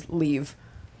celebrities leave,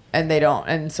 and they don't,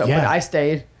 and so. Yeah. But I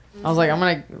stayed. I was like, I'm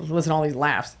gonna listen to all these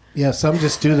laughs. Yeah, some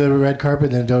just do the red carpet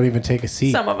and then don't even take a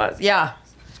seat. Some of us, yeah.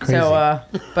 crazy. So,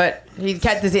 but he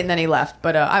kept the seat and then he left.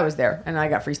 But I was there, and I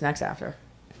got free snacks after.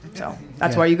 So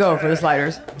that's why you go for the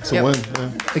sliders. It's a win.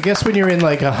 Yeah. I guess when you're in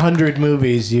like 100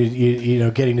 movies, you know,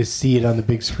 getting to see it on the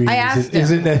big screen I asked him.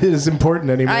 isn't as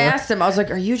important anymore. I asked him, I was like,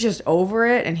 "Are you just over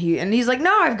it?" And he's like,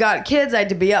 "No, I've got kids. I had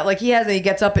to be up." Like he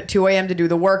gets up at 2 a.m. to do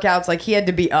the workouts. Like he had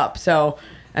to be up. So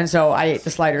I ate the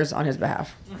sliders on his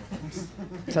behalf.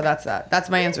 So that's that. That's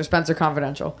my answer, Spencer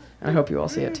Confidential, and I hope you all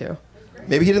see it too.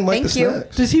 Maybe he didn't like Thank the you.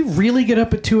 snacks. Does he really get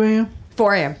up at 2 a.m.?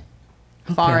 4 a.m.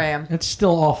 4 a.m. It's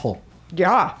still awful.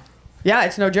 Yeah,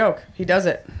 it's no joke. He does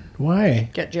it. Why?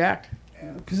 Get jacked.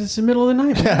 Because it's the middle of the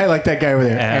night. I like that guy over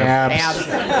there. Abs.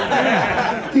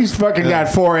 Abs. He's fucking got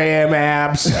 4 a.m.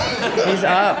 abs. He's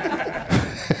up.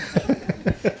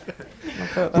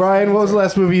 Brian, what was the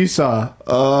last movie you saw?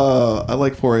 I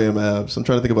like 4 a.m. abs. I'm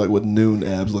trying to think about what noon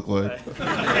abs look like.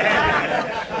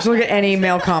 Just look at any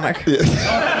male comic.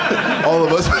 All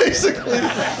of us, basically.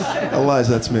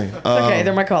 Eliza, that's me. Okay,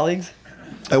 they're my colleagues.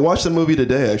 I watched a movie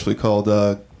today, actually, called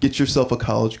Get Yourself a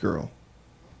College Girl.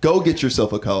 Go Get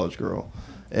Yourself a College Girl.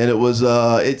 And it was,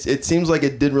 it seems like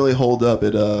it didn't really hold up.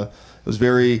 It was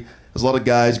very, there's a lot of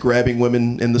guys grabbing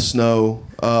women in the snow.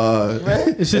 Is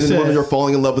And this then women a, are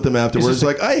falling in love with them afterwards. this a-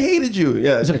 Like, I hated you.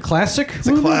 Yeah. is it a classic? It's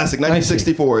a classic,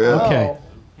 1964, yeah. Okay.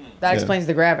 That explains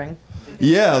the grabbing.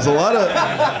 Yeah, there's a lot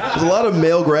of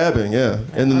male grabbing, yeah.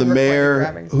 And then the mayor,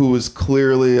 grabbing. who was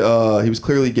clearly he was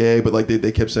clearly gay, but like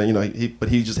they kept saying, you know,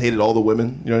 he just hated all the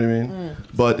women, you know what I mean?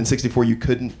 But in '64 you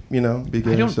couldn't, you know, be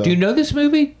gay. So. Do you know this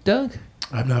movie, Doug?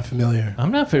 I'm not familiar.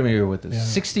 I'm not familiar with this.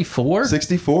 64?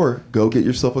 64, Go Get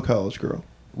Yourself a College Girl.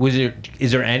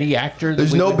 Is there any actor?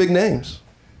 There's no big names.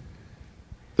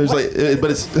 There's like, but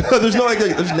it's there's no like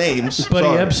there's names. Buddy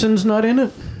Sorry. Ebsen's not in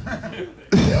it?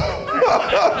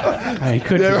 I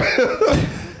couldn't.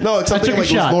 No, it's something took a like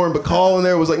shot. was Lauren Bacall in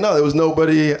there. It was like no, there was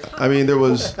nobody. I mean, there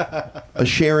was a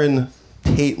Sharon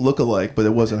Tate lookalike, but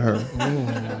it wasn't her.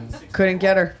 Couldn't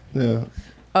get her. Yeah,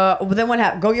 But then what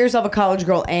happened? Go get yourself a college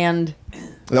girl and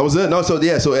that was it. No, so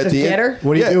yeah, so at just the get end, her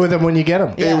What do you do with them when you get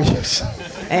them?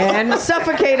 and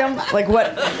suffocate them. Like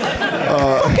what?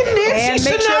 Fucking And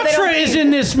Nancy make sure they don't Sinatra is leave.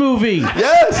 in this movie.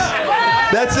 Yes,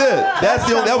 that's it.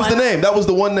 That was the name. That was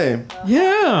the one name.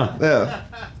 Yeah. Yeah.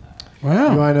 You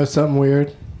Wow. want to know something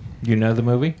weird? You know the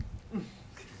movie?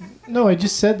 No, I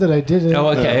just said that I didn't. Oh,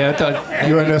 okay. I thought.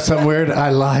 You want to know something weird? I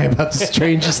lie about the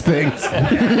strangest things.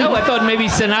 No, I thought maybe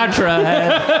Sinatra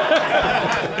had.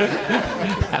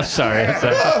 I'm sorry.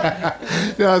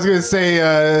 No, I was going to say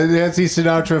Nancy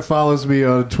Sinatra follows me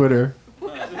on Twitter.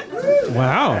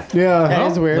 Wow. Yeah.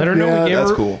 That is weird. Let her know Yeah, we gave That's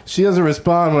her. cool. She doesn't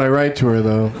respond when I write to her,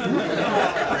 though.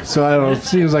 So I don't know. It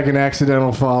seems like an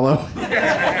accidental follow.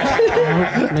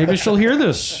 Maybe she'll hear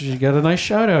this. She got a nice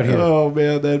shout out here. Oh,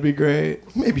 man, that'd be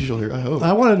great. Maybe she'll hear. I hope.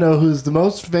 I want to know who's the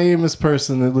most famous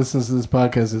person that listens to this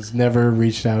podcast that's never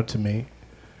reached out to me.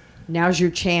 Now's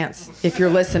your chance if you're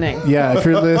listening. Yeah, if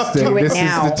you're listening, Do it this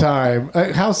now. is the time.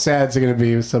 How sad is it going to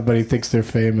be if somebody thinks they're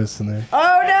famous and they're...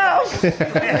 Oh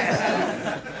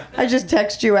no! I just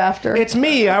text you after. It's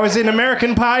me. I was in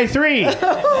American Pie 3. It's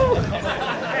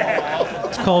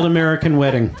called American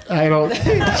Wedding. I don't.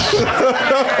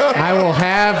 I will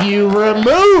have you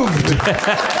removed.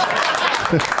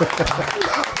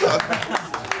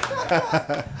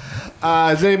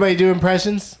 Does anybody do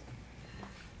impressions?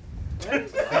 Do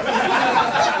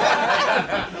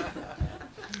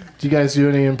you guys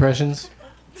do any impressions?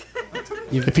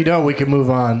 If you don't, we can move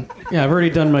on. Yeah, I've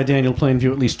already done my Daniel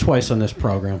Plainview at least twice on this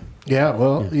program. Yeah,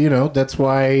 well, you know, that's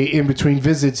why in between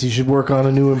visits you should work on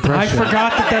a new I impression.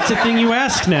 forgot that that's a thing you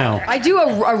ask now. I do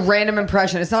a random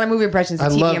impression. It's not a movie impression, it's a I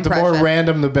TV love impression. the more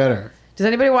random, the better. Does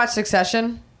anybody watch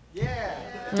Succession? Yeah.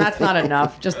 That's not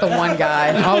enough. Just the one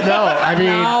guy. Oh no! I mean,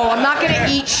 no, I'm not gonna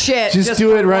eat shit. just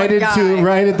do it right one into guy.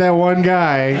 right at that one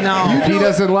guy. No. If he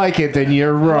doesn't like it, then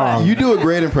you're wrong. You do a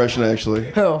great impression,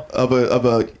 actually. Who? Of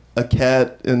a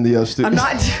cat in the studio. I'm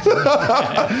not.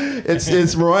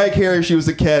 It's Mariah Carey. She was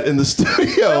the cat in the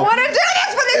studio. I want to do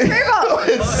this for these people.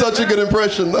 It's such a good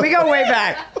impression, though. We go way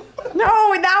back.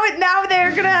 No, now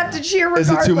they're gonna have to cheer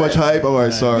regardless. Is it too much hype? Oh, all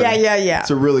right, sorry. Yeah.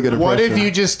 It's a really good impression. What if you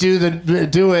just do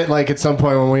it like at some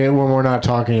point when we're not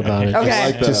talking about it? Okay. Just,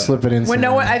 like that. just slip it in. When no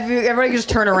somewhere. one, if everybody just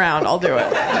turn around, I'll do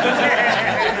it.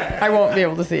 I won't be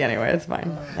able to see anyway. It's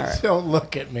fine. All right. Don't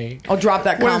look at me. I'll drop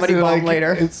that What is comedy it, bomb like,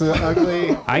 later. It's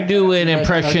ugly. I do an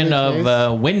impression ugly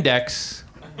of face? Windex.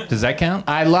 Does that count?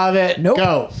 I love it. Nope.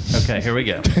 Go. Okay, here we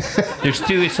go. It's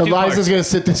two Eliza's parts. gonna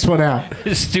sit this one out.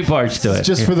 There's two parts to it.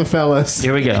 Just for the fellas.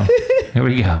 Here we go. Here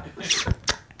we go.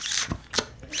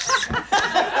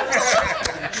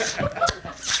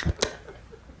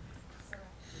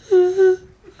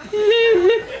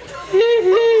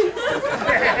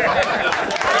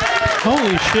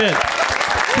 Holy shit.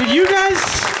 Did you guys...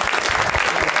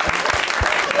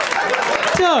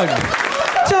 Doug.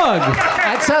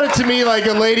 That sounded to me like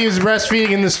a lady who's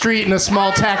breastfeeding in the street and a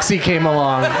small taxi came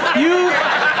along. You...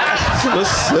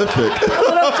 Specific.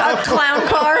 A clown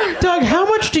car. Doug, how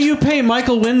much do you pay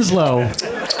Michael Winslow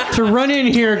to run in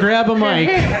here, grab a mic?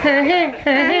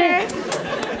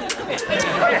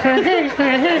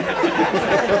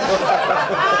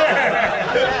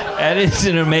 That is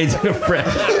an amazing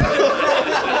impression.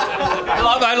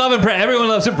 I love impressions. Everyone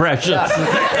loves impressions.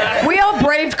 We all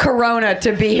braved Corona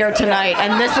to be here tonight,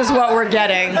 and this is what we're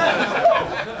getting.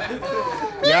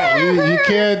 Yeah, you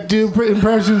can't do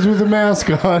impressions with a mask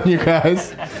on, you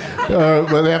guys.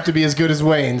 Well, they have to be as good as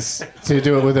Wayne's to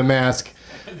do it with a mask.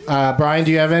 Brian,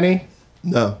 do you have any?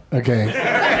 No. Okay.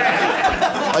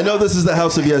 I know this is the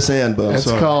house of yes and, but I'm It's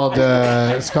sorry. called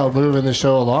moving the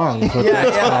show along. is what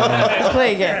that's called. Let's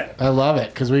play again. I love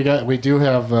it because we do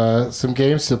have some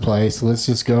games to play. So let's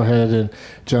just go ahead and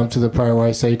jump to the part where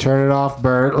I say, "Turn it off,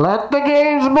 Bert. Let the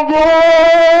games begin."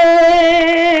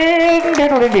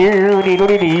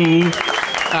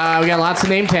 We got lots of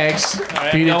name tags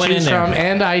for you to going choose in there. from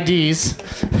and IDs.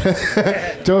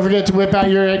 Don't forget to whip out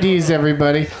your IDs,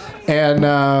 everybody. And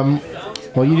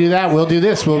while you do that, we'll do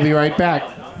this. We'll be right back.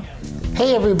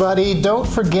 Hey everybody, don't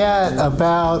forget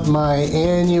about my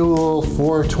annual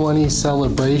 420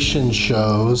 celebration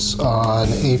shows on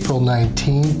April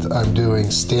 19th. I'm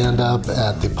doing stand-up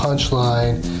at the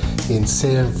Punchline in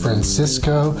San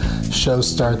Francisco. Show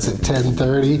starts at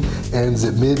 10:30, ends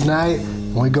at midnight,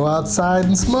 and we go outside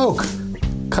and smoke,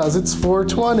 'cause it's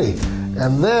 420.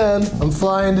 And then I'm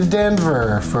flying to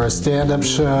Denver for a stand-up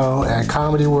show at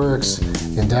Comedy Works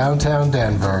in downtown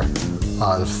Denver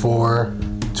on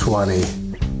 4/20.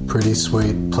 Pretty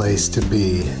sweet place to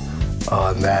be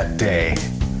on that day.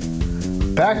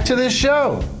 Back to the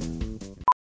show.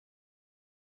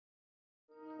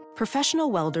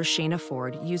 Professional welder Shayna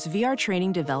Ford used VR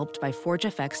training developed by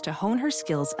ForgeFX to hone her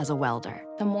skills as a welder.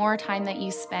 The more time that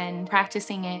you spend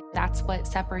practicing it, that's what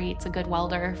separates a good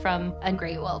welder from a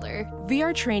great welder.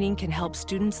 VR training can help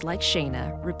students like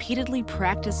Shayna repeatedly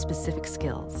practice specific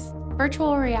skills.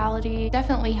 Virtual reality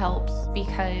definitely helps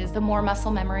because the more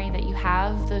muscle memory that you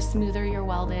have, the smoother your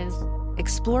weld is.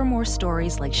 Explore more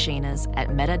stories like Shayna's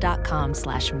at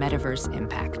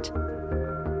meta.com/metaverseimpact.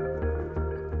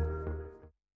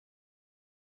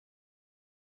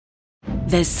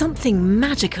 There's something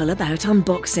magical about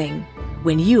unboxing.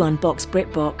 When you unbox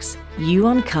BritBox, you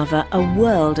uncover a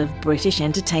world of British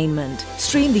entertainment.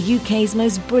 Stream the UK's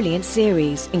most brilliant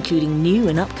series, including new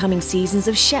and upcoming seasons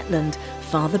of Shetland,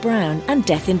 Father Brown and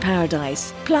Death in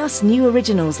Paradise. Plus new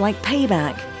originals like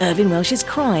Payback, Irving Welsh's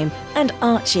Crime and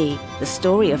Archie, the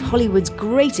story of Hollywood's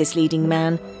greatest leading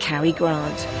man, Cary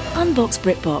Grant. Unbox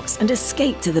BritBox and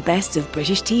escape to the best of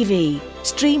British TV.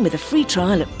 Stream with a free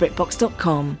trial at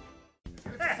BritBox.com.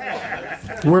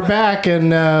 We're back,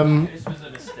 and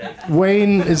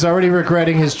Wayne is already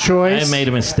regretting his choice. I made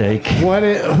a mistake. Who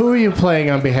are you playing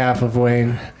on behalf of,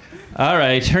 Wayne? All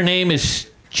right. Her name is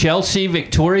Chelsea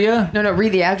Victoria. No,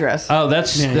 read the address. Oh,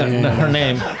 that's her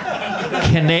name.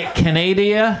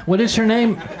 Canadia. What is her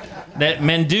name? That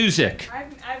Menduzik.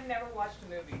 I've never watched a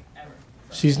movie ever.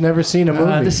 She's never seen a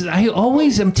movie. I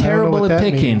always am terrible at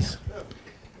picking. Means.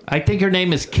 I think her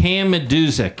name is Can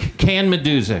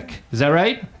Meduzek. Is that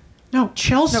right? No,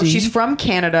 Chelsea. No, she's from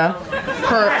Canada.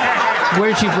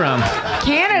 Where's she from?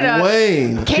 Canada.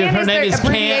 Wayne. Her name is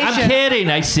Can. I'm kidding.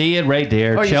 I see it right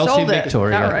there. Oh, Chelsea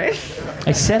Victoria. All right.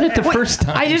 I said it the first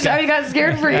time. I got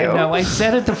scared for you. No, I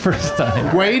said it the first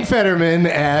time. Wayne Fetterman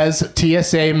as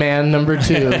TSA man number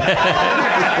 2.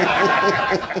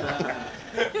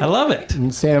 I love it.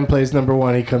 And Sam plays number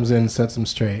 1. He comes in and sets him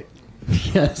straight.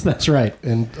 Yes, that's right.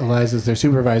 And Eliza's their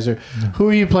supervisor. Who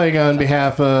are you playing on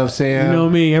behalf of, Sam? You know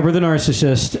me, ever the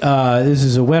narcissist. This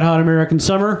is a Wet Hot American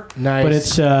Summer. Nice. But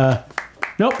it's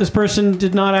nope. This person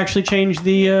did not actually change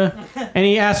the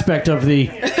any aspect of the.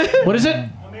 What is it?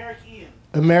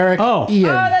 American Ian.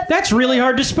 That's really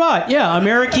hard to spot. Yeah,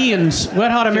 Americans.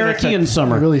 Wet Hot American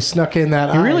Summer. You really snuck in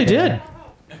that. You really did.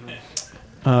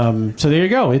 So there you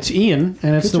go. It's Ian,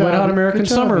 and it's Good the Wet job. Hot American Good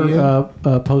job,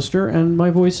 Summer poster, and my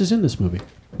voice is in this movie.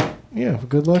 Yeah.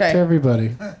 Good luck Okay. to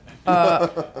everybody.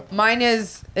 Mine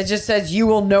is, it just says, you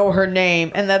will know her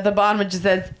name. And at the bottom it just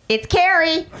says, it's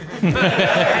Carrie. Or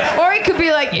it could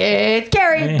be like, it's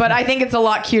Carrie. But I think it's a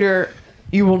lot cuter,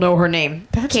 you will know her name.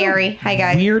 That's Carrie. Hi,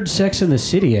 guys. Weird Sex in the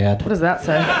City ad. What does that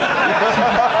say?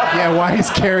 Yeah, why is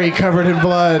Carrie covered in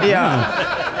blood?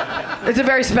 Yeah. It's a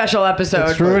very special episode.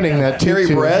 It's ruining that Terry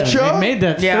tutu. Bradshaw? They made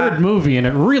that Yeah. third movie, and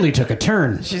it really took a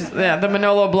turn. The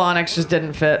Manolo Blahniks just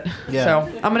didn't fit. Yeah. So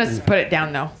I'm going to put it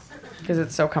down, though, because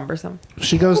it's so cumbersome.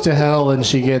 She goes to hell and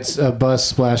she gets a bus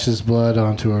splashes blood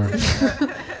onto her.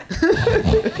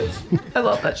 I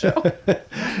love that show.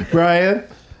 Brian?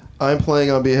 I'm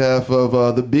playing on behalf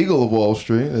of The Beagle of Wall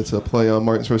Street. It's a play on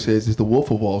Martin Scorsese's The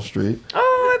Wolf of Wall Street.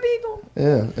 Oh, a beagle.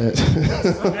 Yeah.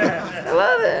 I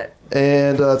love it.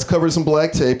 And it's covered in some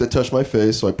black tape that touched my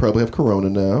face, so I probably have corona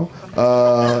now.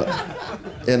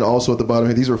 And also at the bottom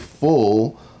here, these are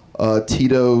full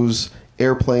Tito's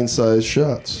airplane-sized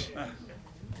shots.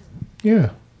 Yeah.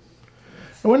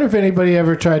 I wonder if anybody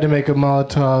ever tried to make a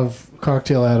Molotov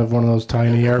cocktail out of one of those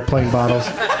tiny airplane bottles.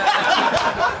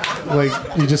 Like,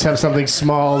 you just have something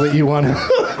small that you want to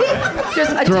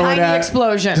Just a throw it tiny at.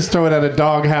 explosion. Just throw it at a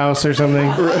doghouse or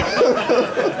something.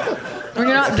 When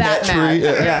you're not that Cat mad. tree,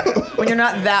 yeah. When you're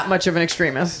not that much of an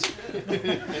extremist.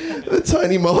 The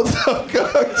tiny Molotov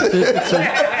cocktail.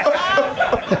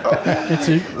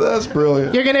 That's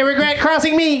brilliant. You're going to regret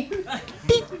crossing me.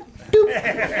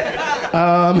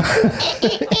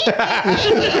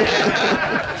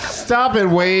 Stop it,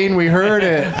 Wayne. We heard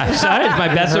it. I'm sorry, it's my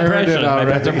best impression. My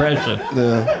best impression.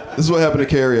 Yeah. This is what happened to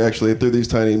Carrie, actually. They threw these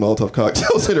tiny Molotov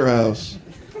cocktails in her house.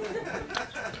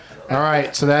 All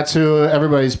right, so that's who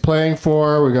everybody's playing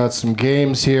for. We got some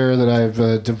games here that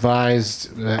I've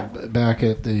devised back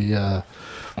at the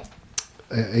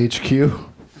HQ.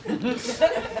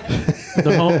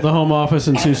 The home office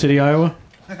in Sioux City, Iowa.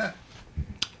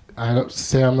 I don't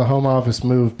say I'm the home office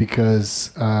moved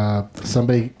because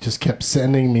somebody just kept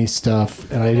sending me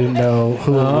stuff and I didn't know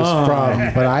who it was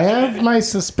from, but I have my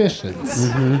suspicions.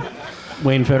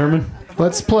 Wayne Fetterman.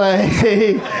 Let's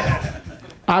play.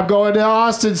 I'm going to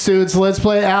Austin soon, so let's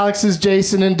play Alex's,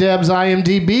 Jason, and Deb's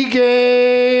IMDb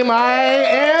game.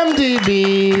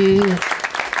 IMDb.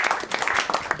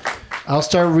 I'll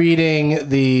start reading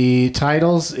the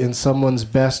titles in someone's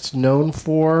best known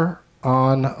for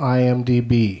on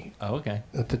IMDb. Oh, okay.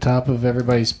 At the top of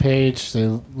everybody's page, they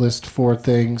list 4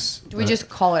 things. Do we just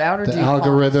call it out, or The do you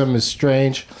algorithm is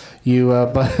strange. You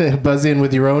buzz in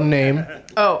with your own name.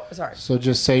 Oh, sorry. So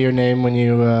just say your name when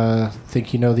you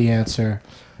think you know the answer.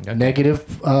 Okay. Negative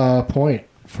point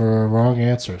for a wrong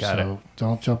answer. Got so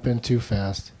don't jump in too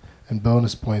fast. And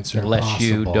bonus points are Unless possible.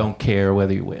 you don't care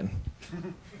whether you win.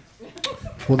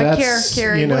 Well, I that's, care,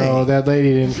 Carrie. you know, that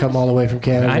lady didn't come all the way from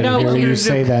Canada I know. to hear you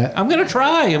say that. I'm going to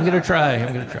try. I'm going to try.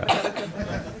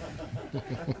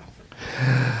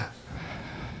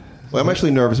 Well, I'm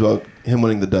actually nervous about him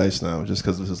winning the dice now, just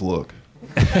because of his look.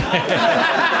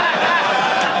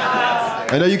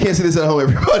 I know you can't see this at home,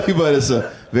 everybody, but it's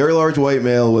a very large white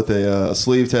male with a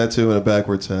sleeve tattoo and a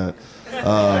backwards hat.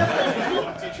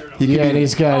 And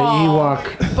he's got an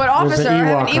Ewok. But there's officer, I have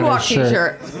an on Ewok his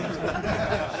shirt. t-shirt.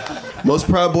 Most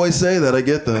Proud Boys say that. I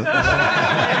get that.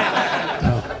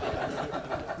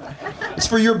 It's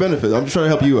for your benefit. I'm just trying to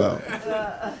help you out.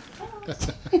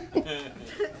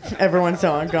 Everyone's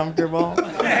so uncomfortable.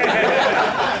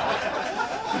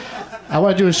 I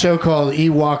want to do a show called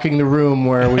Ewoking the Room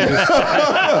where we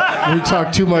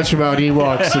talk too much about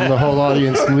Ewoks and the whole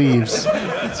audience leaves.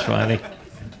 That's funny.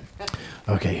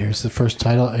 Okay, here's the first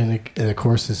title, and of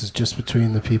course this is just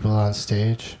between the people on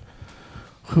stage.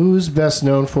 Who's best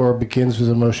known for begins with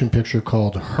a motion picture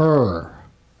called Her?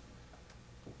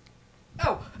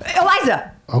 Oh,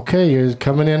 Eliza. Okay, you're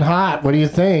coming in hot. What do you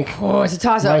think? Oh, it's a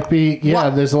toss-up. Might be, yeah,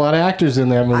 there's a lot of actors in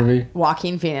that movie.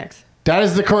 Joaquin Phoenix. That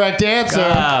is the correct answer.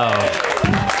 Wow.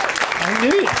 I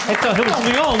knew it. I thought it was,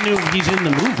 we all knew he's in the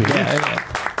movie.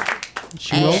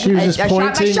 She was just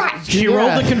pointing. She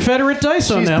rolled the Confederate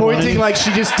dice on She's that pointing one. like she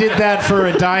just did that for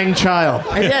a dying child.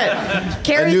 I did.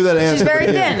 Carrie, I knew that she's answer. very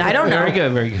thin. I don't know. Very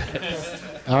good, very good.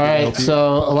 All right,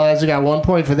 so Eliza got 1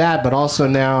 point for that, but also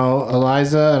now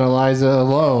Eliza and Eliza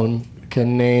alone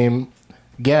can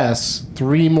guess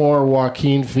 3 more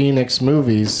Joaquin Phoenix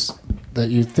movies that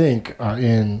you think are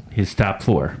in his top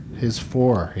 4. His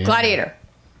 4. Yeah. Gladiator.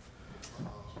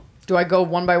 Do I go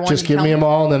one by one? Just give me them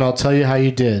all, and then I'll tell you how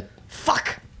you did.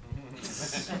 Fuck.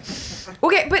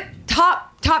 Okay, but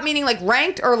top meaning like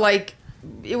ranked or like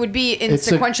it would be in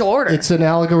sequential order. It's an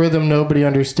algorithm nobody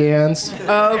understands.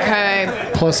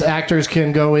 Okay. Plus, actors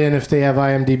can go in if they have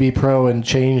IMDb Pro and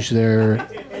change their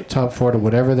top 4 to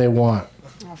whatever they want.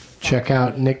 Check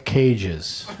out Nick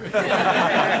Cage's.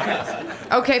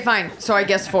 Okay, fine. So I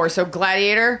guess 4. So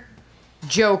Gladiator,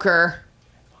 Joker.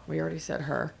 We already said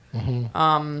Her.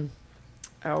 Mm-hmm.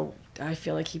 Oh, I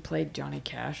feel like he played Johnny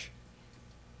Cash.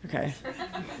 Okay.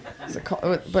 Is it called,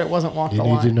 but it wasn't Walk You the need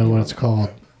Line. to know what it's called.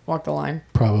 Walk the Line.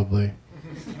 Probably.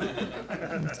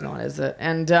 It's not, is it?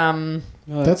 And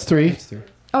That's 3.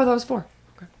 oh, that was 4.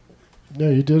 No,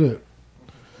 you did it.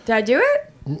 Did I do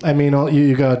it? I mean,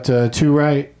 you got 2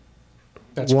 right.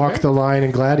 That's Walk correct. the Line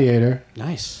and Gladiator.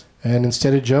 Nice. And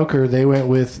instead of Joker, they went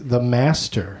with The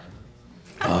Master.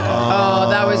 Oh,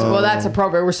 that was that's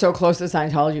appropriate. We're so close to the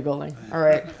Scientology building. All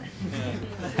right.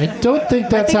 I don't think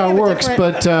that's how it works,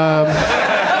 but Is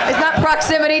that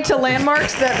proximity to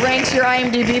landmarks that ranks your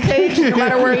IMDb page no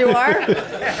matter where you are?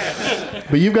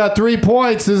 but you've got 3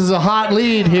 points. This is a hot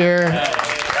lead here.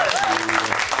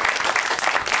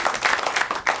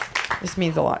 This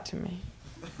means a lot to me.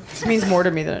 This means more to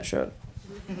me than it should.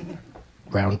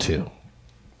 Round 2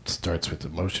 starts with a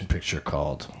motion picture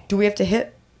called. Do we have to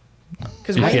hit?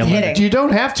 Because Yeah. Wayne's hitting. You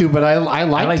don't have to, but I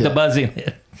liked I like it. the buzzing.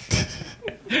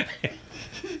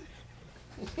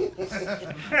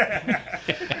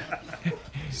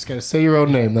 Just gotta say your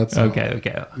own name. That's all. Okay.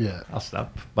 Yeah. I'll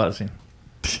stop buzzing.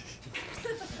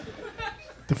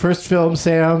 The first film,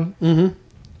 Sam,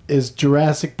 is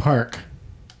Jurassic Park.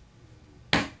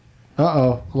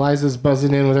 Uh-oh. Eliza's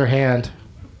buzzing in with her hand.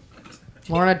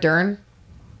 Lorna Dern.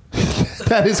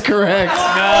 That is correct.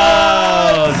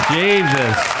 Oh,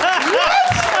 Jesus.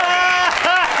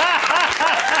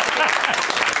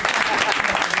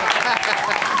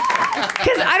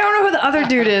 Because I don't know who the other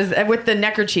dude is with the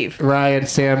neckerchief. Ryan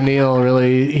Sam Neill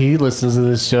really, he listens to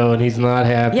this show and he's not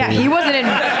happy. Yeah, he wasn't in.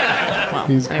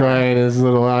 He's crying his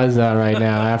little eyes out right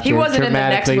now after He wasn't in the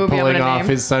next dramatically movie I'm pulling gonna off name.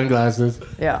 his sunglasses.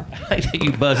 Yeah. I think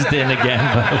you buzzed in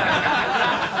again.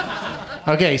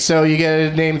 Okay, so you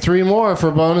gotta name 3 more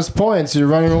for bonus points. You're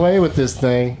running away with this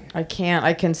thing. I can't.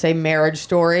 I can say Marriage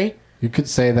Story. You could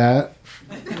say that.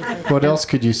 What else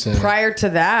could you say? Prior to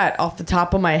that, off the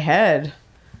top of my head,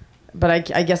 but I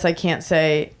guess I can't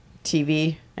say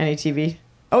TV, any TV.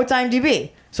 Oh, it's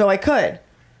IMDb, so I could.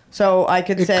 So I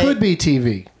could It say. could be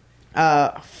TV.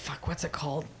 Fuck, what's it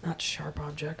called? Not Sharp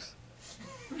Objects.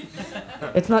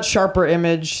 It's not Sharper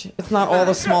Image. It's not All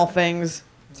the Small Things.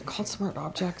 Is it called Smart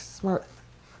Objects? Smart.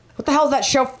 What the hell is that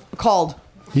show called?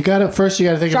 You got to first. You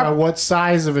got to think Sharp- about what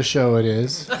size of a show it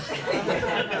is.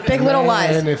 Big Little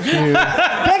Lies. And if you,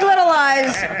 Big Little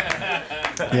Lies.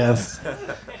 yes,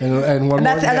 and one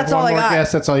That's- more. that's one all I more got.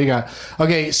 guess. That's all you got.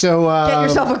 Okay, so Get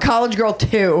yourself a college girl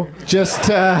too. just.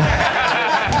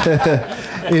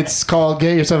 It's called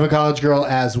Get Yourself a College Girl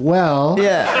as well.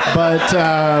 Yeah. But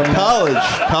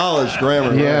college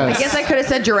grammar. Yes. I guess I could have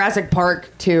said Jurassic Park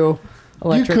too.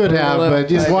 you could have, but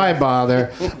just why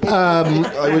bother?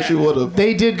 I wish you would have.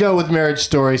 They did go with Marriage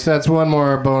Story, so that's one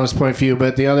more bonus point for you.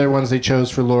 But the other ones they chose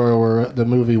for Laura were the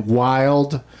movie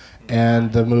Wild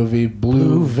and the movie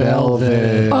Blue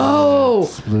Velvet.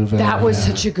 Oh, Blue Velvet. that was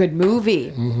such a good movie.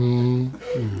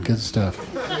 Good stuff.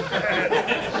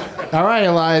 All right,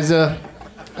 Eliza.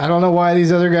 I don't know why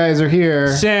these other guys are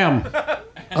here. Sam.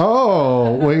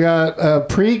 Oh, we got a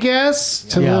pre-guess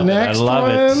to Yeah. the next I love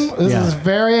one. it. This Yeah. is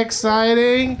very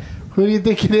exciting. Who do you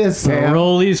think it is, Sam?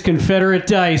 Roll these Confederate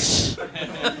dice.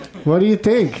 What do you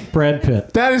think? Brad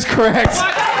Pitt. That is correct.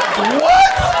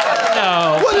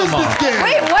 No. What is this game?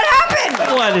 Wait, what happened?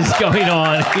 What is going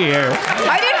on here?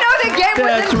 I didn't know the game was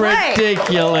That's in play.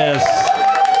 ridiculous.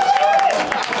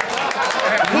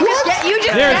 There's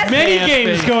guessed many it.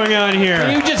 games going on here.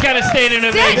 You just got to stand in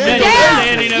Sit ovation.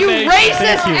 down, you racist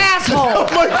Thank you. asshole. Oh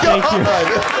my God.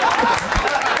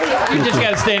 You just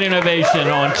got to stand in ovation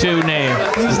on two names.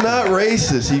 He's not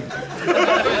racist. He's my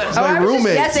I was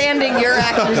roommate. just yes-anding your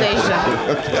accusation.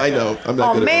 Okay, I know. I'm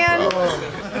not Oh, good man. at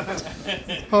improv.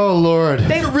 Oh Lord. Is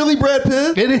it really Brad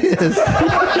Pitt? It is.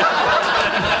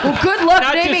 Well, good luck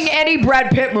Not naming just- any Brad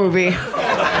Pitt movie.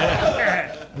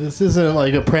 This isn't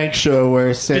like a prank show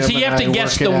where Sam Does he and have to I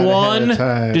guess work the it out ahead one? of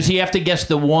time. Does he have to guess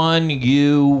the one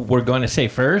you were going to say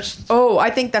first? Oh, I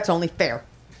think that's only fair.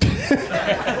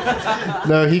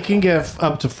 No, he can get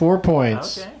up to 4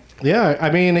 points. Okay. Yeah, I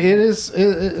mean it's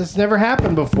never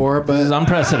happened before, but This is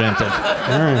unprecedented.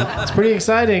 it's pretty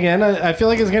exciting, and I feel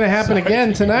like it's going to happen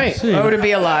again tonight. Oh, to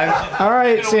be alive. All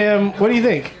right, Sam, what do you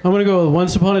think? I'm going to go with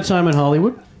Once Upon a Time in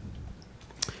Hollywood.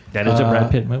 That is a Brad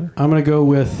Pitt movie. I'm going to go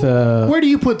with Where do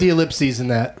you put the ellipses in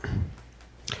that?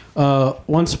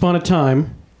 Once Upon a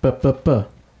Time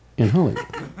in Hollywood.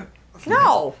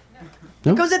 No.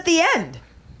 No? It goes at the end.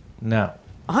 No.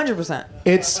 100%.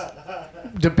 It's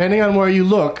depending on where you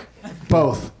look,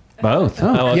 both. Both.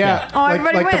 Oh. okay. Yeah, Oh, like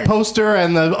everybody the wins. poster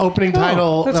and the opening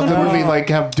title of that's the movie unfair. like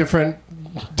have different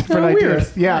Oh, weird.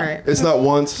 ideas. Yeah, All right. It's not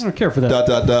once. I don't care for that. Dot.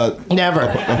 never.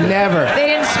 They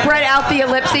didn't spread out the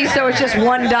ellipses, so it's just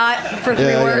one dot for three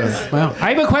Yeah, words. yeah. Wow.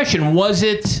 I have a question. Was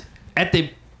it at the?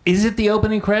 Is it the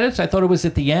opening credits? I thought it was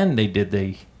at the end. They did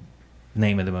the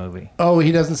name of the movie. Oh,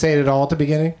 he doesn't say it at all at the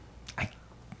beginning.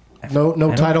 No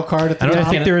don't- title card at the I don't top.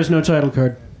 I think there is no title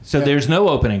card. So there's no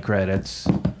opening credits.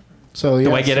 So Do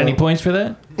yeah, I get any points for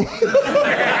that?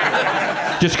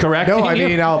 Just correct. No, I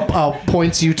mean I'll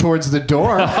point you towards the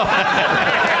door.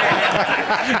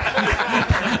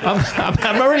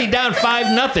 I'm already down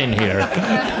 5-0 here.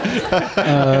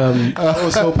 That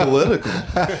was so political.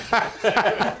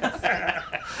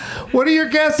 What are your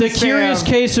guesses? The Curious Sam?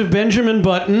 Case of Benjamin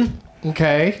Button,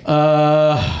 Okay.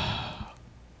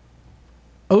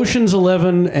 Ocean's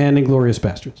 11, and Inglourious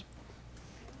Bastards.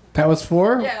 That was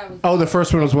 4? Yeah. Oh, the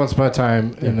first one was Once Upon a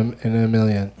Time in a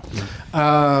Million.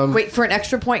 Wait, for an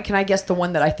extra point, can I guess the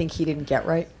one that I think he didn't get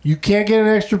right? You can't get an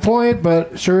extra point,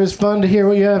 but sure is fun to hear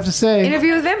what you have to say.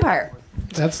 Interview with Vampire.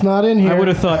 That's not in here. I would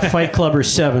have thought Fight Club or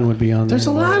 7 would be on there. There's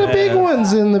a lot of big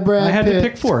ones in the Brad I had to Pitt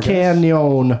pick 4, guys.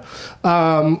 Canyon.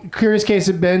 Curious Case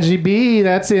of Benji B,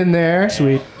 that's in there.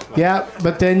 Sweet. Yeah,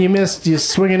 but then you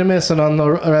swinging and missing on the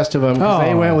rest of them. 'Cause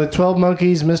They Oh. went with 12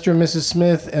 Monkeys, Mr. and Mrs.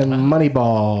 Smith, and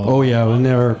Moneyball. Oh, yeah, we'll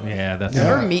never. Yeah, that's.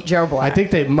 Or Meet Joe Black. I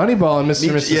think Moneyball and Mr.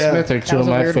 and Mrs. yeah. Smith are two was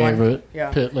of a my weird one. favorite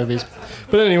Yeah. Pitt movies.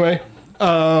 But anyway,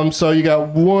 so you got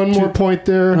one more point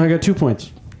there. I got 2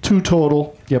 points. 2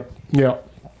 total. Yep. Yep.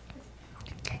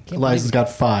 Eliza's got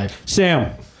 5. Sam.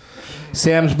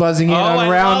 Sam's buzzing in I on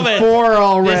round love it. 4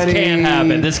 already. This can't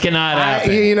happen. This cannot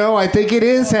happen. I think it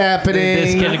is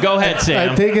happening. Go ahead, Sam.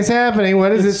 I think it's happening.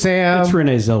 What is it, Sam? It's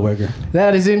Renee Zellweger.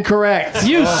 That is incorrect.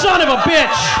 You son of a bitch!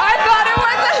 I thought it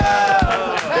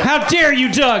was. How dare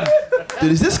you, Doug?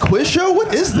 Dude, is this quiz show?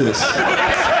 What is this?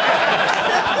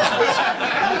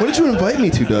 What did you invite me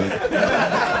to, Doug?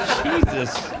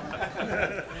 Jesus.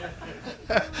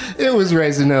 It was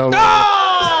Raisin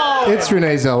Zellweger. It's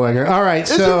Renee Zellweger. All right, Is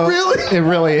so it really? It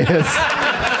really is.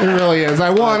 It really is. I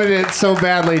wanted it so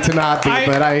badly to not be,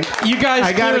 but you guys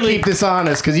I got to clearly- keep this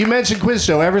honest because you mentioned quiz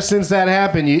show. Ever since that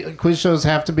happened, quiz shows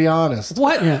have to be honest.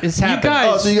 What is You happening?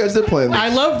 guys, Oh, so you guys did play this. I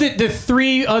love that the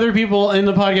 3 other people in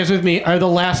the podcast with me are the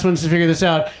last ones to figure this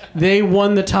out. They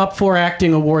won the top 4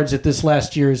 acting awards at this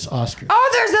last year's Oscars. Oh,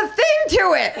 there's a thing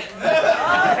to it.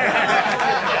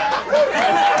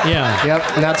 Yeah. Yep,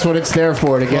 and that's what it's there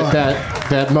for, to get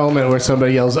that moment where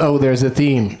somebody yells, "Oh, there's a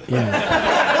theme."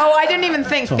 Yeah. Oh, I didn't even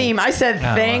think theme. I said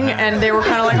thing, and they were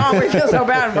kind of like, oh, we feel so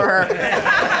bad for her.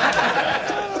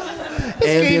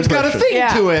 This game's got a theme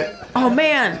Yeah. to it. Oh,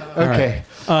 man. Okay.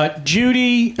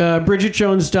 Judy, Bridget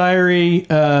Jones' Diary,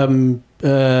 oh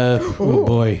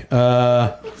boy.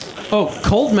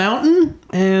 Cold Mountain,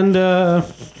 and,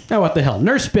 what the hell?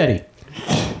 Nurse Betty.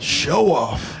 Show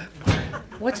off.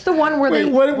 What's the one where Wait, they...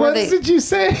 what where they, did you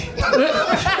say?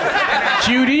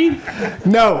 Judy,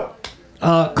 No.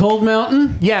 Cold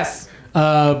Mountain, Yes.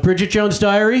 Bridget Jones'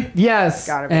 Diary, Yes.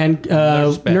 Gotta be. and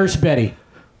Nurse Betty.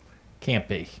 Can't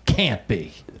be. Can't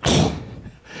be.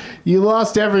 You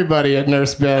lost everybody at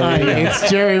Nurse Betty. know. It's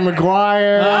Jerry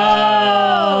Maguire.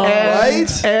 Right?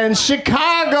 And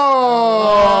Chicago,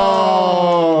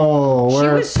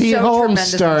 where was Pete so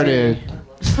Holmes tremendous in started.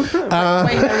 Wait,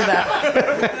 what was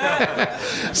that?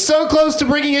 So close to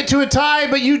bringing it to a tie,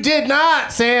 but you did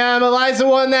not, Sam. Eliza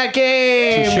won that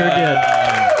game. She sure did.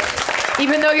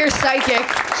 Even though you're psychic.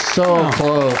 So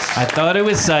close. I thought it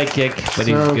was psychic, but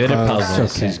he's So good at close.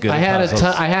 puzzles. He's good I at had puzzles.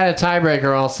 I had a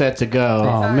tiebreaker all set to go.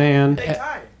 Oh, man.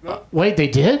 Wait, they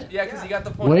did? Yeah, because you got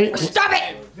the point. Wait. Stop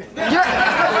it!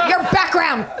 Your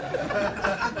background.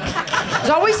 There's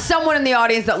always someone in the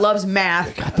audience that loves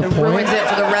math that ruins it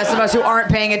for the rest of us who aren't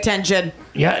paying attention.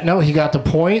 Yeah, no, he got the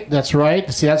point. That's right.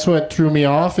 See, that's what threw me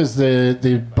off is the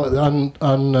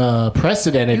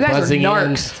unprecedented You guys are buzzing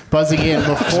narcs. in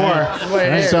before. what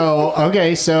it is. So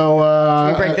okay, so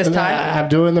Should we break this tie? I'm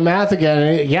doing the math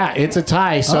again. Yeah, it's a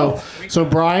tie. So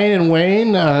Brian and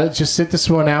Wayne, just sit this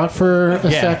one out for a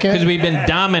Yeah, second. because we've been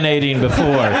dominating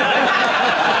before.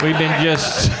 We've been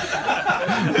just.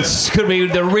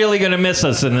 They're really going to miss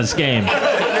us in this game.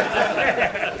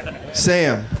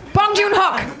 Sam. Bong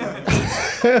Joon-ho.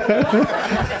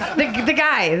 the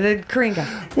guy, the Korean guy.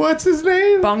 What's his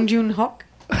name? Bong Joon-ho.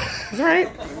 Is that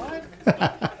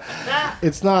right?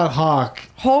 It's not Hawk.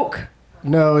 Hulk.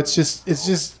 No, it's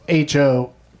just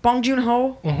H-O. Bong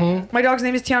Joon-ho. Mm-hmm. My dog's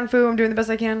name is Tian-Fu. I'm doing the best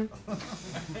I can.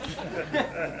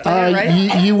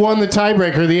 Right? You won the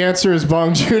tiebreaker. The answer is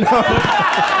Bong Joon-ho.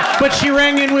 But she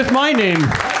rang in with my name.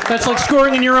 That's like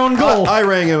scoring in your own goal. I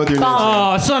rang in with your name.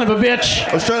 Oh, son of a bitch.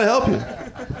 I was trying to help you.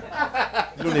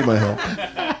 You don't need my help.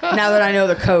 Now that I know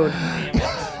the code.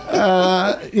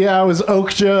 Yeah, it was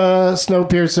Okja,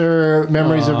 Snowpiercer,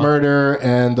 Memories of Murder,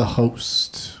 and The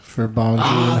Host for Bong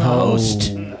Joon-ho.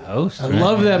 Host. I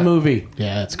love that movie.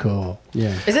 Yeah, it's cool. Yeah.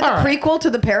 Is it the prequel to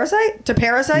the Parasite? To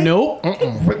Parasite? Nope.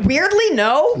 Weirdly,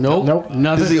 no. Nope. Nothing.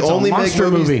 Does he It's a only make monster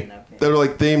movies movie. that are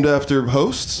like themed after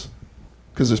hosts?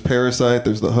 Because there's Parasite,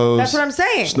 there's The Host. That's what I'm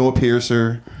saying.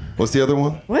 Snowpiercer. What's the other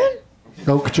one? What?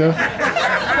 Okja.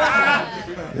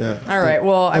 Yeah. All right.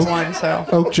 Well, I won, so.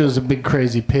 Okja's a big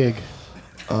crazy pig.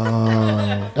 It's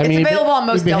available on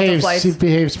most Delta flights. He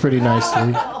behaves pretty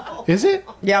nicely. Is it?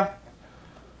 Yeah.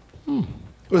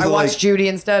 Was I it watched like, Judy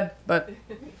instead, but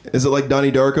is it like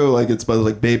Donnie Darko? Like it's by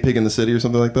like Babe Pig in the City or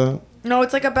something like that? no,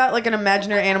 it's like about like an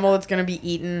imaginary animal that's gonna be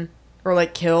eaten or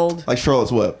like killed. Like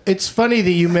Charlotte's Web. It's funny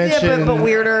that you mentioned Yeah, but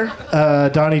weirder.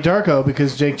 Donnie Darko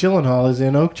because Jake Gyllenhaal is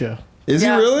in Okja. Is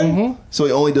Yeah. he really? Mm-hmm. So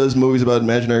he only does movies about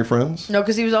imaginary friends? No,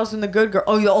 because he was also in The Good Girl.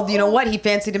 Oh, you know what? He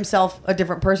fancied himself a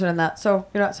different person in that, so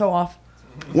you're not so off.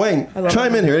 Wayne, love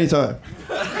chime it. in here anytime.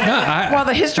 Well,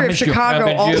 the history of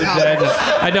Chicago alt comedy.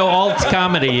 I know alt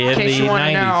comedy in In case the you want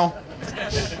to 90s. know.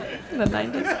 The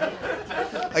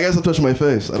 90s? I guess I'm touching my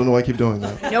face. I don't know why I keep doing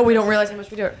that. No, we don't realize how much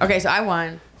we do it. Okay, so I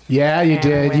won. Yeah, you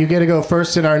did. You get to go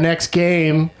first in our next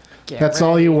game. That's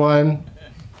all you won.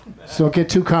 So don't get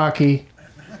too cocky.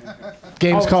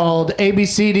 Game's called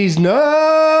ABCD's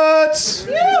Nuts.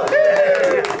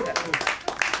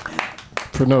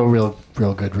 For no real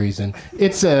good reason.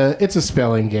 It's a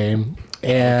spelling game.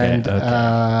 And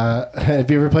Okay. have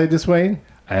you ever played this, Wayne?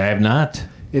 I have not.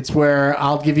 It's where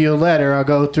I'll give you a letter. I'll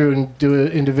go through and do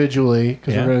it individually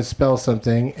because Yeah. we're going to spell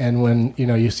something. And when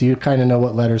you kind of know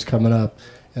what letter's coming up.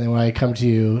 And then when I come to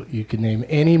you, you can name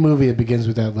any movie that begins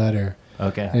with that letter.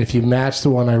 Okay. And if you match the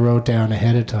one I wrote down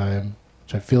ahead of time,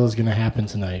 which I feel is going to happen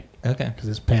tonight, Okay. because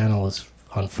this panel is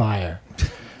on fire.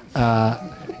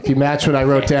 If you match what I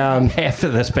wrote down, Half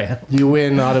of this band. you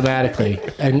win automatically,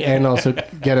 and also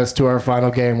get us to our final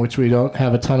game, which we don't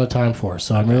have a ton of time for.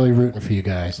 So I'm really rooting for you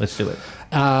guys. Let's do it.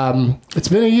 It's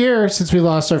been a year since we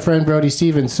lost our friend Brody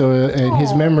Stevens, so in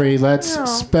his memory, let's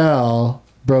spell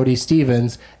Brody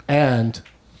Stevens, and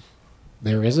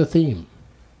there is a theme.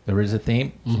 There is a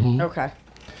theme. Okay.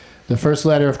 The first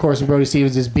letter, of course, in Brody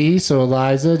Stevens is B, so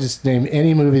Eliza, just name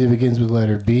any movie that begins with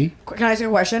letter B. Can I ask you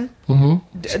a question?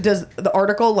 Mm-hmm. Does the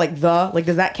article, does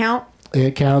that count?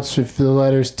 It counts if the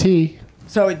letter's T.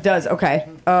 So it does. Okay.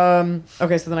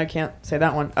 Okay. So then I can't say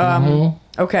that one.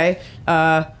 Okay.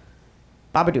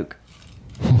 Babadook.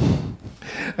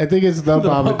 I think it's the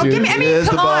Babadook. Give me- I mean, It is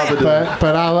the come on. Babadook.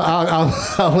 But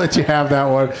I'll let you have that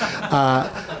one.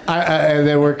 And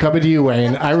then we're coming to you,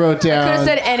 Wayne. I wrote Could have down.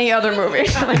 said any other movie.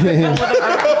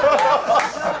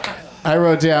 I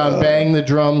wrote down "Bang the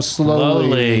Drum Slowly."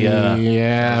 Slowly, yeah,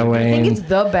 I think Wayne. it's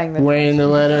the Bang the. Wayne, the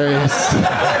letter is.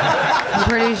 I'm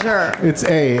pretty sure. It's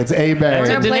A. It's A bang. That's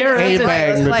a We're gonna play De Niro- this. A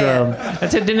bang the Let's play it. drum.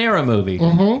 That's a De Niro movie.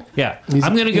 Mm-hmm. Yeah. He's-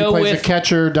 I'm going to he go plays with a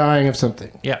catcher dying of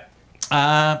something. yeah.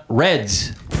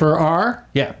 Reds. For R.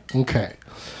 Yeah. Okay.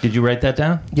 Did you write that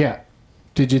down? Yeah.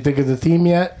 Did you think of the theme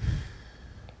yet?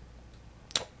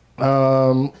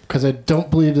 Because I don't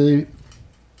believe they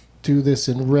do this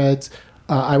in Reds.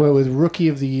 I went with Rookie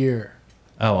of the Year.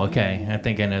 Oh, okay. I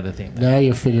think I know the theme. Now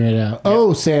you're figuring it out.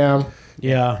 Oh, Sam.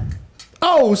 Yeah. Oh,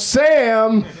 Oh,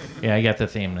 Sam. Yeah, I got the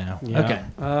theme now. Yeah.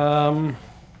 Okay.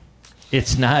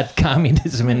 It's not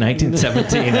communism in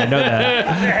 1917. I know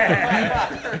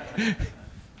that.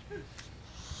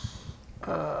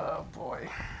 Oh, boy.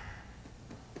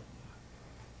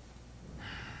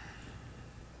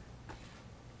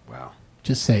 Wow.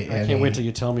 Just say I any. can't wait till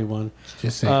you tell me one.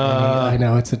 Just say any. I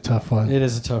know, it's a tough one. It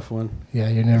is a tough one. Yeah,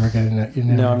 you're never going to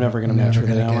know. No, I'm never going to match with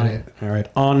it. get Am I? it. All right.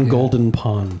 On Golden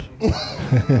Pond. I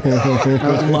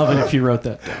would love it if you wrote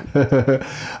that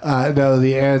down. No,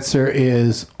 the answer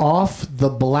is Off the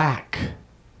Black.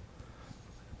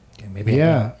 Maybe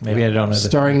Yeah. Maybe I don't know.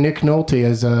 Starring Nick Nolte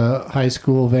as a high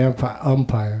school vampire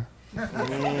umpire.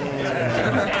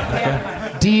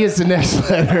 D is the next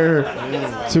letter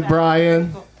to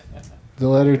Brian. The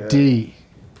letter D.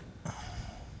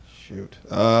 Shoot.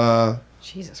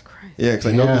 Jesus Christ. Yeah, because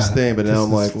I know this thing, but now This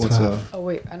I'm like, is what's tough. up? Oh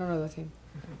wait, I don't know the theme.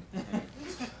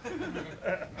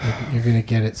 You're going to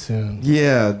get it soon.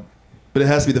 Yeah, but it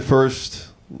has to be the first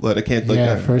letter. Can't like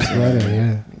Yeah, that. first letter,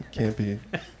 yeah. Can't be.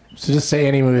 So just say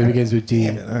any movie that begins with D.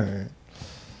 Damn it, all right.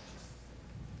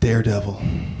 Daredevil.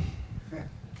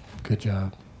 Good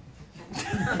job.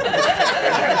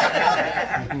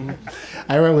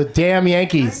 I went with Damn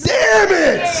Yankees. Damn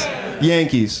it!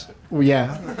 Yankees.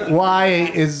 Yeah. Y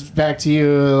is back to you,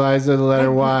 Eliza, the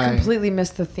letter Y. Completely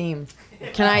missed the theme.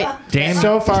 Can I?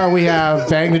 So far, we have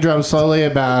Bang the Drum Slowly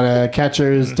about a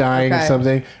catcher who's dying or Okay.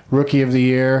 something. Rookie of the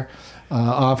Year.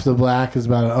 Off the Black is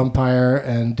about an umpire.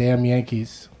 And Damn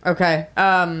Yankees. Okay.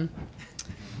 And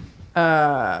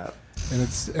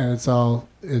it's all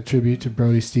a tribute to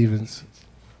Brody Stevens.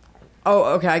 Oh,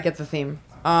 okay. I get the theme.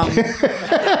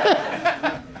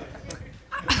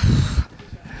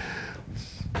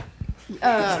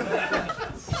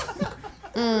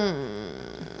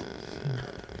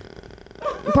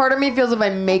 Part of me feels if I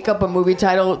make up a movie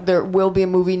title, there will be a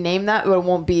movie named that, but it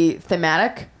won't be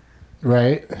thematic.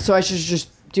 Right? So I should just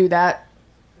do that.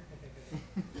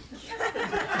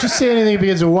 Just say anything that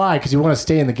begins with Y because you want to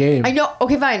stay in the game. I know.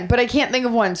 Okay, fine, but I can't think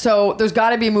of one. So there's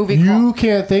got to be a movie. You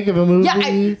can't think of a movie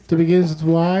Yeah, that begins with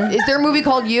Y? Is there a movie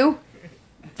called You?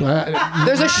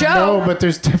 There's a show. No, but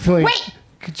there's definitely... Wait!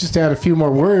 Could just add a few more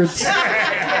words.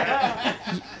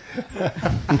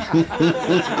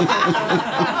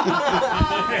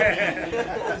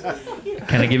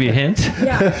 Can I give you a hint?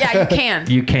 Yeah, you can.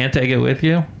 You can't take it with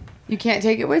you? You can't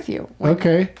take it with you.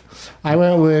 Okay. I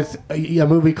went with a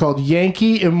movie called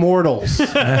Yankee Immortals.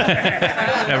 Never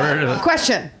heard of it.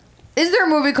 Question: is there a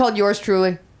movie called Yours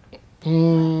Truly?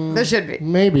 There should be.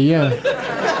 Maybe, yeah.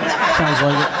 Sounds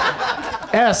like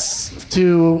it. S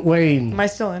to Wayne. Am I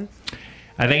still in?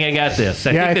 I think I got this.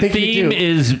 Yeah, I think the you theme do.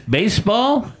 is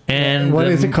baseball and What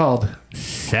is it called?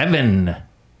 7.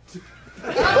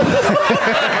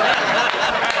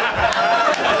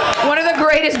 One of the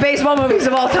greatest baseball movies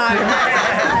of all time.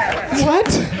 What?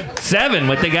 7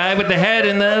 with the guy with the head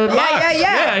in the box.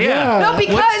 Yeah. No,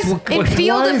 because in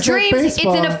Field why of is that Dreams, it's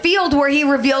baseball? in a field where he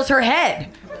reveals her head.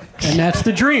 And that's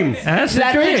the dream. That's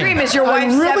That's the dream. Is your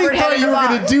wife's I really severed head thought in you the were going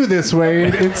to box? do this,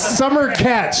 Wayne. It's Summer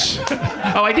Catch.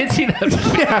 Oh, I did see that.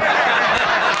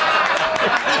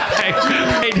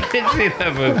 I did see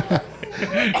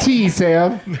that movie. T,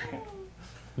 Sam.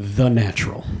 The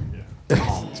Natural.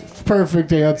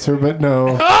 Perfect answer, but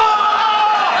no.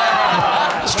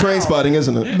 It's Train Spotting,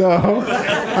 isn't it? No.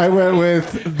 I went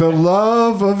with The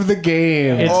Love of the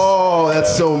Game. Oh,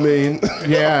 that's so mean.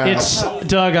 Yeah. It's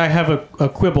Doug. I have a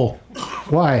quibble.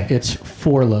 Why? It's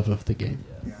For Love of the Game.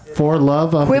 For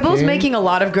Love of the Quibble's Game. making a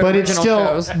lot of good But original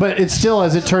shows. it's still,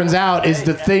 as it turns out, is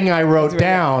the thing I wrote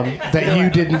down that you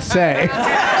didn't say.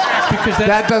 Because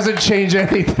That doesn't change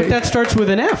anything. that starts with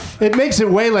an F. It makes it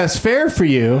way less fair for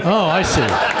you, Oh, I see.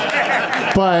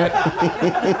 but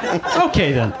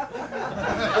Okay then.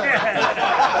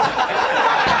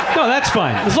 No, that's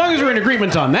fine. As long as we're in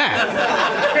agreement on that.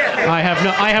 I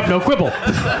have no quibble.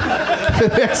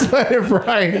 the next letter,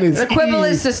 Brian, is The quibble E.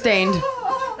 is sustained.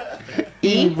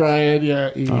 E, Brian,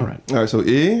 yeah, E. All right. All right, so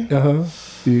E. Uh-huh.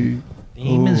 E.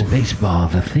 Theme is baseball.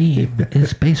 The theme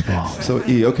is baseball. So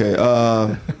E. Okay.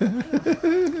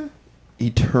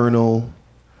 Eternal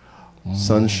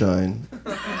Sunshine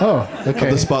Oh, okay.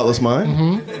 of the Spotless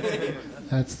Mind.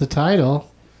 That's the title.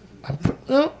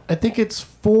 I think it's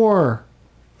For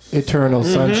Eternal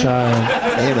Sunshine.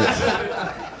 Damn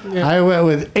it. I went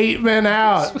with 8 Men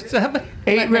Out. What's that?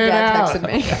 8 My Men dad Out. texted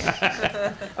me.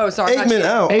 Oh, sorry. 8 Men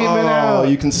Out. 8 Men Out.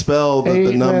 You can spell the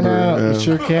 8 number. Men Out. yeah. You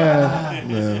sure can.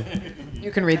 Yeah. You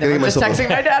can read them. Gotta I'm get just myself texting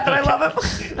my dad that I love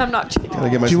him. I'm not cheating. Gotta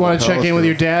get Do you myself want a to check college in with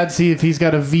your degree. dad, see if he's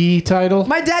got a V title?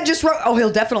 My dad just wrote. Oh,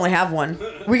 he'll definitely have one.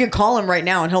 We could call him right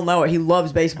now and he'll know it. He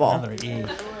loves baseball. Another E.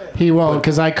 He won't,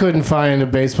 because I couldn't find a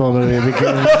baseball movie that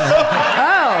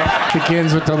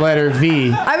begins with the letter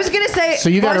V. I was gonna say. So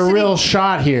you got a real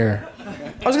shot here.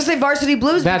 I was gonna say Varsity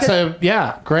Blues. That's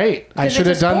great. I should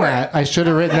have done that. I should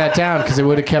have written that down because it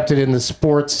would have kept it in the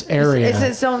sports area. It's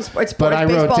its own sports. But I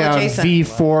wrote down adjacent. V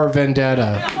for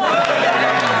Vendetta.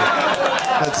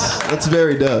 That's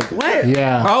very Doug. What?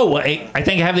 Yeah. Oh, I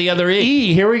think I have the other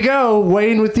E. Here we go.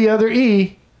 Wayne with the other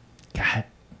E. God.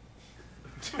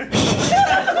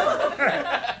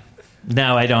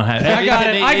 No, I don't have. I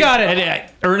got it.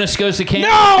 Ernest Goes to Camp.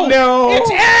 No.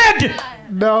 It's Ed.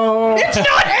 No. It's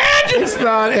not Ed. It's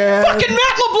not Ed. Fucking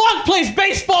Matt LeBlanc plays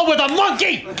baseball with a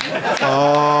monkey.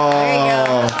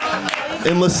 Oh.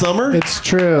 Endless Summer? It's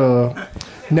true.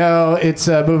 No, it's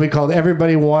a movie called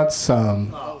Everybody Wants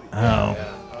Some. Oh.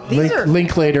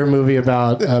 Linklater movie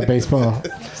about baseball.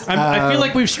 I feel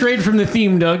like we've strayed from the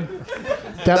theme, Doug.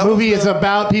 That movie is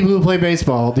about people who play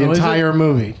baseball. The entire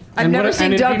movie. I've never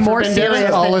seen Doug more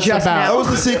serious all than it's just about. now. That was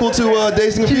the sequel to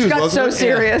Dazed and Confused, He's got wasn't so it?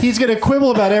 serious. He's gonna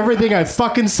quibble about everything I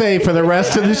fucking say for the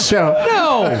rest of the show.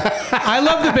 No, I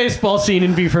love the baseball scene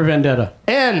in V for Vendetta.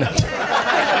 N.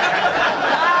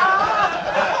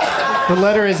 The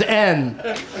letter is N.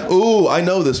 Ooh, I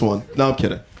know this one. No, I'm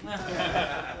kidding.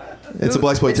 It's a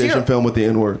blaxploitation film with the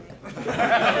N-word.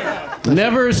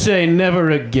 Never say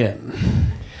never again.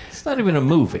 It's not even a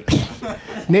movie.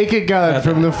 Naked Gun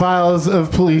from the Files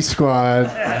of Police Squad.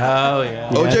 Oh,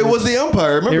 yeah. OJ was the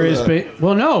umpire. Remember There is that?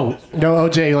 well, no. No,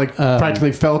 OJ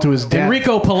practically fell to his death.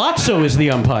 Enrico Palazzo is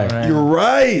the umpire. You're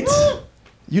right.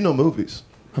 You know movies.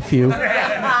 A few. You want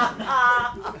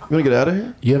to get out of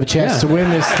here? You have a chance to win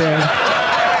this thing.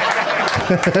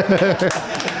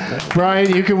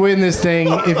 Brian, you can win this thing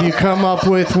if you come up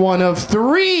with one of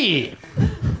 3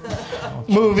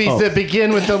 movies that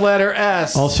begin with the letter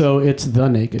S. Also, it's The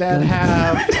Naked that Gun.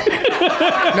 have.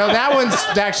 No, that one's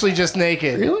actually just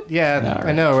Naked. Really? Yeah, All right.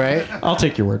 I know, right? I'll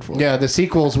take your word for it. Yeah, the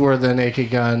sequels were The Naked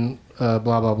Gun, blah,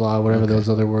 blah, blah, whatever those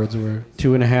other words were.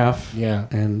 2.5. Yeah.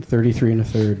 And 33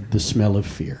 1/3. The Smell of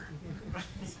Fear.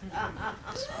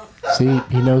 See,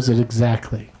 he knows it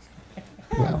exactly.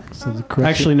 Well, so the correction,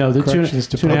 Actually, no. The correction is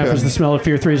to 2.5 is The Smell of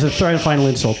Fear. 3 is the third and final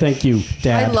insult. Thank you,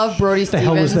 Dad. I love Brody What the Stevens.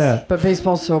 hell was that? But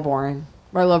baseball's so boring.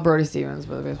 I love Brody Stevens,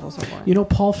 but baseball's so boring. You know,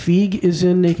 Paul Feig is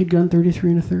in Naked Gun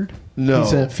 33 1/3. No.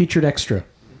 He's a featured extra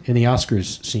in the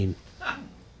Oscars scene.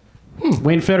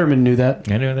 Wayne Fetterman knew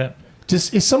that. I knew that.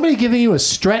 Is somebody giving you a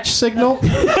stretch signal?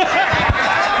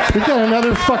 We've got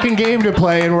another fucking game to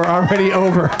play, and we're already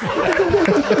over.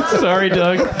 Sorry,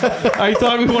 Doug. I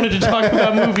thought we wanted to talk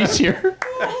about movies here.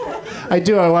 I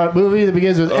do. I want a movie that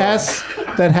begins with S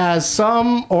that has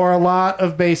some or a lot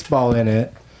of baseball in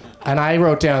it. And I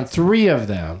wrote down 3 of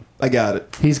them. I got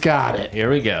it. He's got it. Here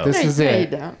we go. This is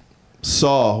it.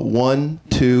 Saw 1,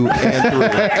 2, and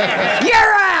 3.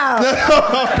 You're out!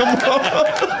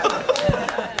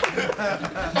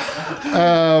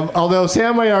 Although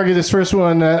Sam might argue this first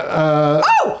one.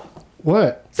 Oh!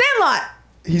 What? Sandlot!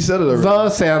 He said it already. The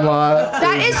Sandlot.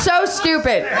 That is so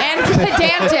stupid and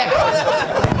pedantic.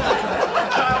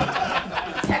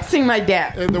 Texting my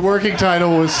dad. The working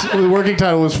title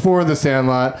was For the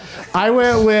Sandlot. I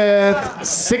went with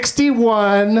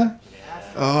 61.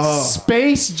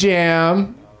 Space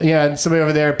Jam. Yeah, and somebody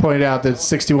over there pointed out that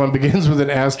 61 begins with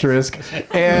an asterisk.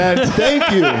 And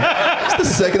thank you. It's the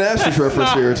second asterisk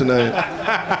reference here tonight.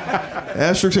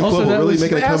 Asterisk and Quibble really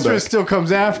making a comeback. Asterisk still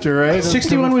comes after, right?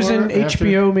 61 was an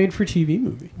HBO made-for-TV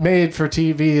movie. Made for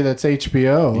TV, that's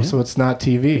HBO, so it's not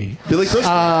TV. Billy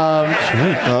Crystal.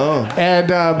 And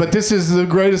but this is the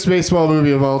greatest baseball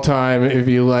movie of all time. If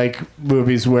you like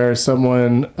movies where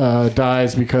someone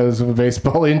dies because of a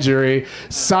baseball injury,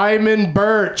 Simon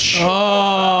Birch.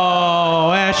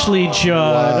 Oh, Ashley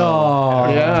Judd. Wow.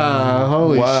 Oh, Yeah,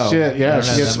 holy Wow. shit! Yeah, I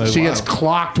don't know that movie. she gets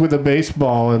clocked with a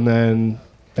baseball, and then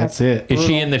that's it. Is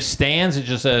she in the stands or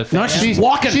just a fan? No, she's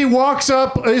walking. She walks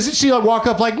up. Isn't she like walk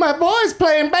up like my boy's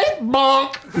playing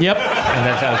baseball? Yep. And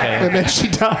that's okay. And then she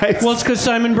dies. Well, it's because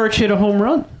Simon Birch hit a home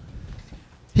run.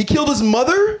 He killed his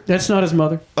mother? That's not his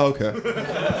mother. Okay.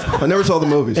 I never saw the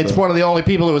movie. It's one of the only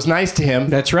people that was nice to him.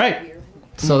 That's right.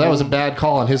 So that was a bad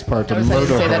call on his part to murder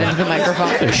Say that her. into the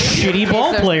microphone. A shitty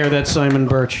ball player, that Simon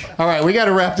Birch. All right, we got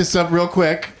to wrap this up real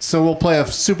quick. So we'll play a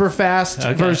super fast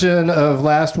version of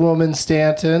Last Woman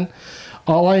Stanton.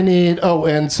 All I need. Oh,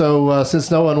 and so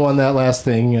since no one won that last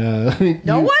thing,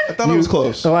 No one? I thought it was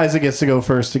close. Eliza gets to go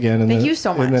first again. Thank you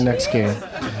so In the much. next game.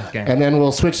 Okay. And then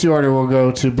we'll switch the order. We'll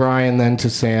go to Brian, then to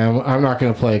Sam. I'm not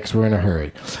going to play because we're in a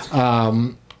hurry.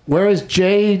 Where is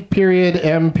J.M.Free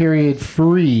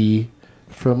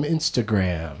from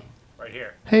Instagram? Right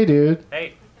here. Hey, dude.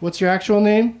 Hey, What's your actual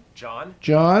name? John.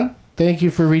 John, thank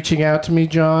you for reaching out to me,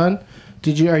 John.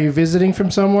 Are you visiting from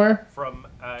somewhere? From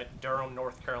Durham,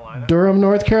 North Carolina. Durham,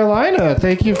 North Carolina.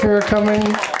 Thank you for coming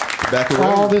Back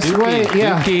all this way.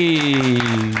 Yeah.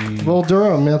 Dookie. Bull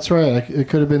Durham, that's right. It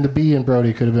could have been the B in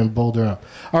Brody, could have been Bull Durham.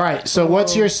 All right, so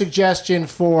what's your suggestion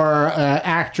for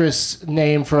actress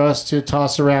name for us to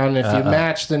toss around? If you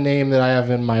match the name that I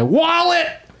have in my wallet,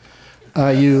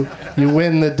 you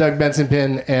win the Doug Benson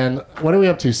pin. And what are we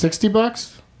up to,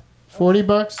 $60?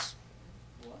 $40?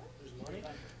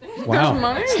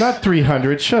 Wow. It's not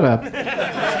 300. Shut up.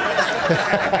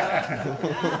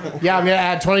 Yeah, I'm going to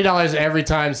add $20 every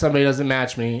time somebody doesn't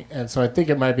match me. And so I think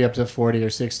it might be up to 40 or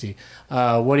 60.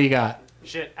 What do you got?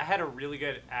 Shit, I had a really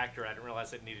good actor. I didn't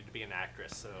realize it needed to be an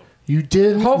actress. So You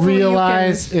didn't Hopefully you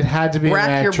realize can it had to be an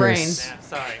rack your actress. brain. yeah,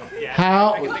 sorry. Yeah,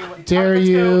 How I can think of- dare let's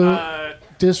you go,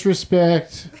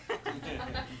 disrespect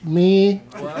me,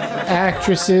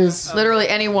 actresses, Literally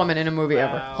any woman in a movie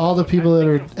ever. all the people that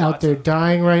are out there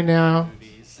dying right now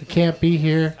that can't be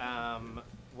here?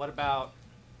 what about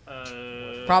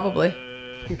Probably.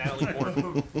 Natalie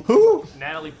Portman? Who?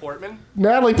 Natalie Portman.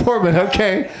 Natalie Portman.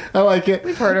 Okay, I like it.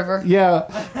 We've heard of her. Yeah.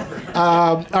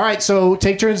 All right, so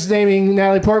take turns naming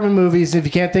Natalie Portman movies. If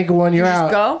you can't think of one, you're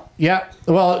out. Go. Yeah.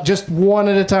 Well, just one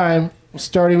at a time.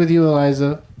 Starting with you,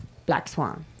 Eliza. Black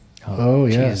Swan. Oh,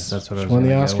 yes. Jesus, that's what I She was won the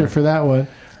gonna go Oscar with. for that one.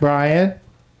 Brian.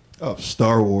 Oh,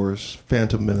 Star Wars,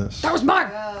 Phantom Menace. That was mine.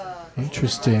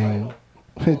 Interesting.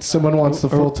 Someone wants the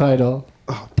full title.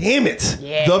 Oh, damn it!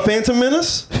 Yeah. The Phantom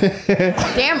Menace.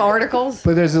 Damn articles.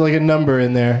 But there's like a number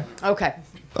in there. Okay.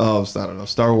 Oh, I don't know.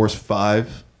 Star Wars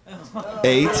 5,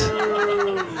 8.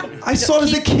 I saw it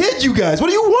as a kid, you guys. What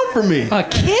do you want from me? A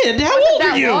kid? How Wasn't old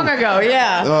that are you? long ago,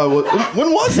 yeah.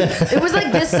 When was it? It was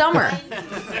like this summer.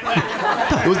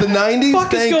 It was the 90s?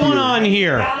 What is going on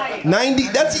here? 90,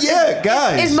 that's, yeah,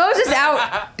 guys. Is Moses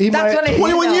out? He That's might- what I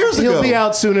 21 know. years ago. He'll be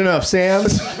out soon enough, Sam.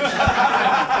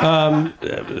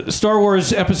 Star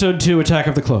Wars Episode 2 Attack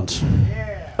of the Clones.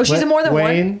 Oh, she's in more than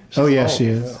Wayne? one? Oh, yeah, she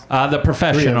is. The 3 of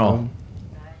Professional. them.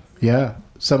 Yeah.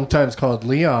 Sometimes called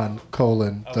Leon,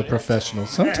 the professional.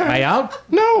 Sometimes. Am I out?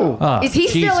 No. Oh, Is he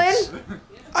still Jesus. in?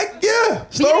 Yeah,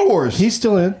 Star Wars. He's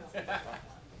still in.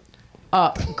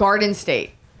 Garden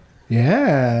State.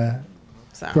 Yeah.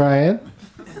 So. Brian.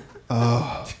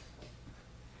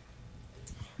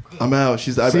 I'm out.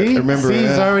 I See? remember. See,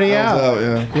 he's already I was out.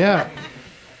 yeah. Yeah.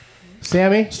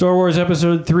 Sammy? Star Wars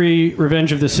Episode 3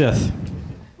 Revenge of the Sith.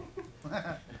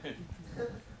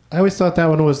 I always thought that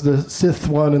one was the Sith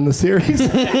one in the series.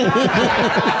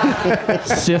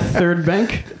 Sith Third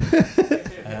Bank.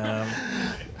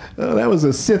 Oh, that was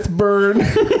a Sith burn.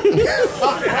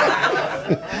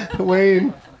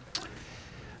 Wayne.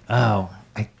 Oh,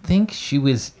 I think she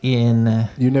was in.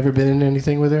 You never been in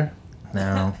anything with her?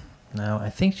 No. I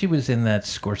think she was in that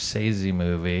Scorsese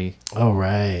movie. Oh,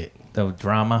 right. The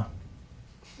drama.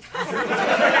 The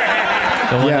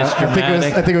one Yeah, that's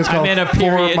I think it was called I meant a For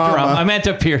period Mama. drama. I meant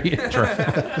a period drama.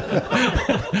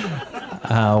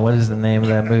 What is the name of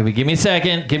that movie? Give me a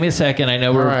second. I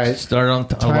know we're right. starting on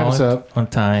Time's up. on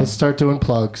time. Let's start doing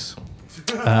plugs.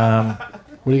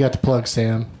 What do you got to plug,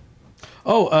 Sam?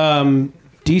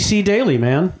 DC Daily,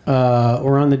 man.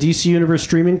 We're on the DC Universe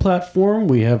streaming platform.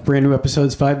 We have brand new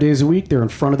episodes 5 days a week. They're in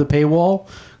front of the paywall.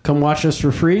 Come watch us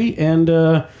for free and,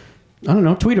 I don't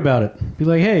know, tweet about it. Be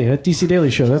like, hey, that DC Daily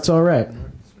show, that's all right.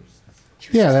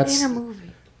 Yeah, that's.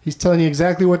 He's telling you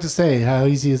exactly what to say. How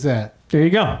easy is that? There you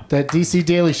go. That DC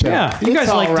Daily Show. Yeah, you guys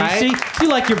It's like all right. DC. You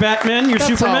like your Batman, your That's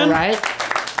Superman. all right.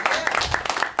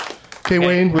 Okay,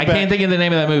 Wayne, we're I back. can't think of the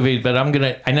name of that movie, but I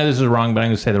know this is wrong, but I'm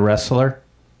gonna say The Wrestler.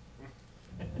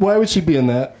 Why would she be in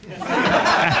that?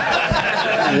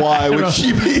 Why would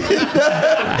she be?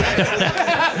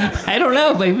 I don't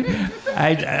know, baby.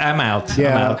 I'm out.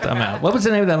 Yeah. I'm out. What was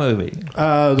the name of that movie?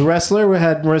 The Wrestler, we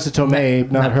had Marissa Tomei,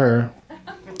 not her.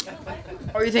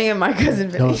 Or are you thinking of My Cousin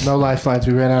Vinny? No lifelines.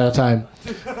 We ran out of time.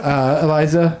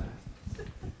 Eliza,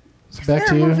 it's back Is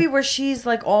to there a you. movie where she's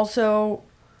like also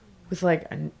with like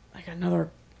another?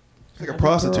 Like a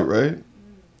prostitute, right?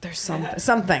 There's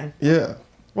something. Yeah.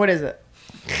 What is it?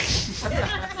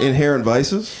 Inherent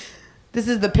Vices? This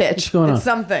is the pitch. What's going on? It's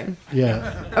something.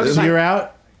 Yeah. Okay, So fine. you're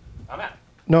out? I'm out.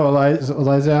 No,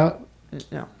 Eliza out?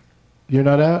 No. You're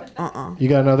not out? You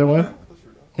got another one?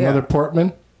 Yeah. Another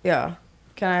Portman? Yeah.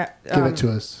 Can I Give it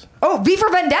to us. Oh, V for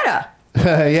Vendetta.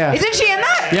 Yeah. Isn't she in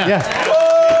that?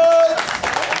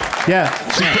 Yeah.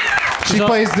 She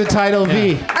plays the title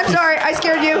V. I'm sorry. I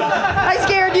scared you.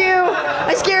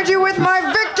 I scared you with my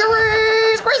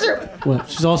victory. Squeezer. Well,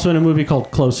 she's also in a movie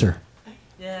called Closer.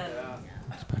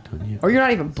 Or you're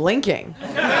not even blinking.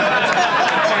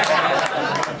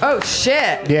 Oh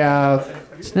shit. Yeah.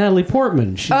 It's Natalie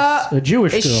Portman. She's a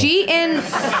Jewish Is girl. she in?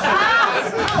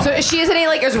 So is she in any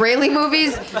like Israeli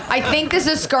movies? I think this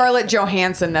is Scarlett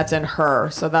Johansson that's in Her.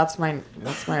 So that's my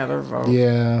other vote.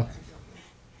 Yeah.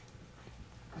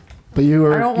 But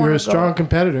you're a strong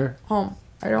competitor. Home.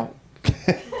 I don't.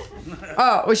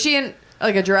 Oh, was she in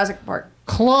like a Jurassic Park?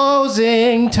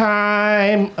 Closing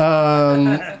time.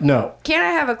 No. Can't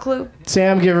I have a clue?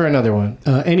 Sam, give her another one.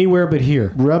 Anywhere but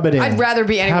here. Rub it in. I'd rather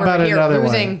be anywhere How about but here. another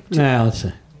Losing. one? Nah, let's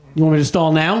see. You want me to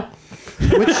stall now?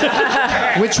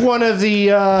 Which one of the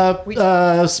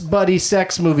buddy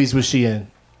sex movies was she in?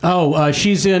 Oh,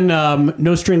 she's in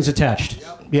No Strings Attached.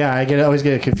 Yeah, I always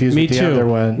get it confused Me with the too. other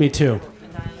one. Me too.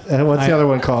 What's the other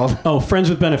one called? Oh, Friends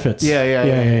with Benefits.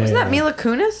 Yeah. Wasn't that Mila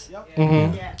Kunis?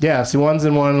 Mm-hmm. Yeah, see, one's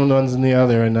in one, one's in the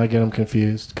other, and I get them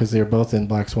confused because they're both in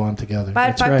Black Swan together. I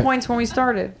had 5 points when we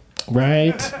started.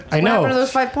 Right? I What know. happened to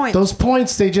those 5 points? Those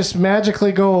points, they just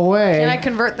magically go away. Can I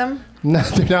convert them No,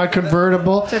 they're not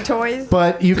convertible. to toys?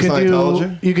 But you To can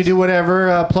Scientology? do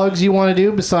whatever plugs you want to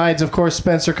do besides, of course,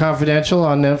 Spencer Confidential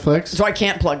on Netflix. So I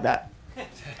can't plug that.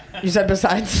 You said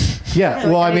besides. Yeah,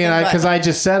 well, I mean, because I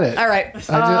just said it. All right.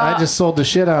 I just sold the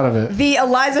shit out of it. The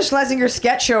Eliza Schlesinger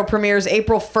sketch show premieres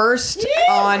April 1st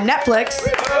on Netflix.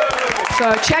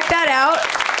 So check that out.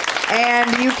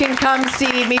 And you can come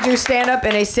see me do stand-up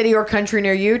in a city or country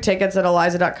near you. Tickets at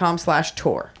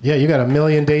eliza.com/tour. Yeah, you got a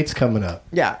million dates coming up.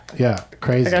 Yeah. Yeah,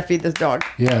 crazy. I gotta feed this dog.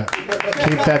 Yeah,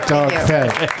 keep that dog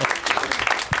Thank you. fed.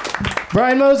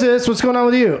 Brian Moses, what's going on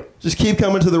with you? Just keep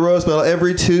coming to the Roast Battle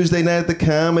every Tuesday night at the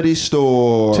Comedy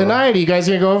Store. Tonight, are you guys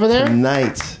gonna go over there?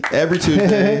 Tonight. Every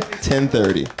Tuesday,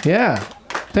 10:30. Yeah.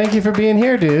 Thank you for being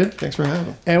here, dude. Thanks for having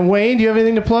me. And Wayne, do you have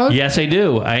anything to plug? Yes, I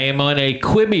do. I am on a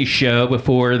Quibi show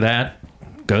before that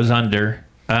goes under.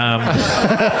 Wow.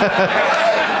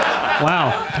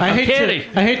 I kidding.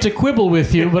 hate to quibble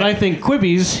with you, but I think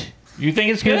Quibi's You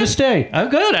think it's here good? to stay. Oh,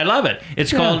 good. I love it.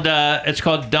 It's Yeah. called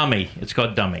Dummy. It's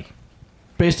called Dummy.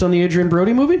 Based on the Adrian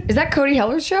Brody movie? Is that Cody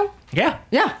Heller's show? Yeah.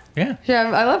 Yeah. Yeah.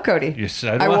 Yeah, I love Cody. Yes,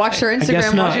 so do I watched her guess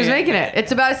Instagram while not. she was making it.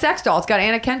 It's about a sex doll. It's got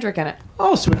Anna Kendrick in it.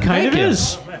 Oh, so it kind Thank of you.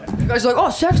 is. You guys are like, oh,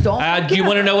 sex doll. Do you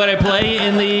want to know what I play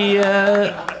in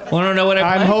the? Want to know what I play?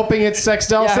 I'm hoping it's Sex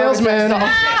Doll Yeah, I hope it's Salesman. sex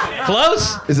doll.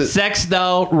 Close. Is it- Sex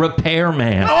Doll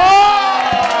Repairman?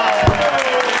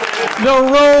 The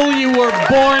role you were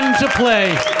born to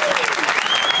play.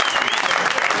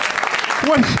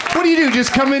 What do you do?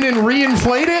 Just come in and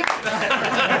reinflate it?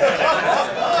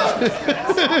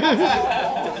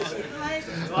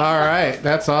 All right,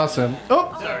 that's awesome.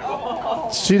 Oh,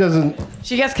 she doesn't.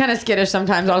 She gets kind of skittish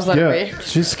sometimes. I'll just let her Yeah, be.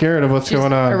 she's scared of what's She's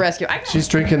going on. a rescue. She's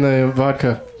drinking the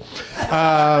vodka.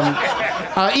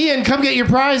 Ian, come get your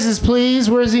prizes, please.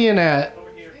 Where's Ian at?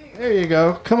 There you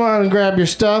go. Come on and grab your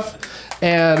stuff.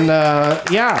 And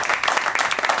yeah.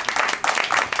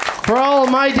 For all of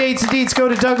my dates and deets, go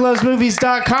to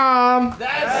DougLovesMovies.com.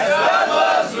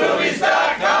 That's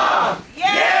DougLovesMovies.com.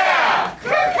 Yeah!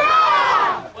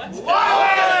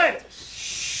 What?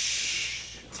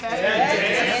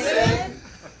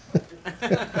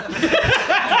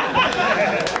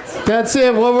 That's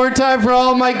it. One more time for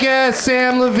all my guests: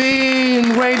 Sam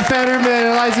Levine, Wayne Fetterman,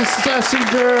 Eliza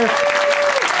Schlesinger,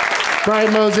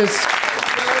 Brian Moses.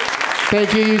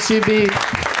 Thank you, UCB.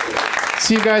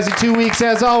 See you guys in 2 weeks.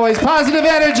 As always, positive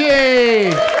energy.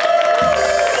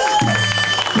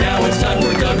 Now it's time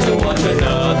for Doug to watch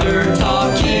another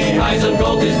talkie. Eyes of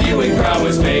gold, his viewing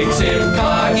prowess make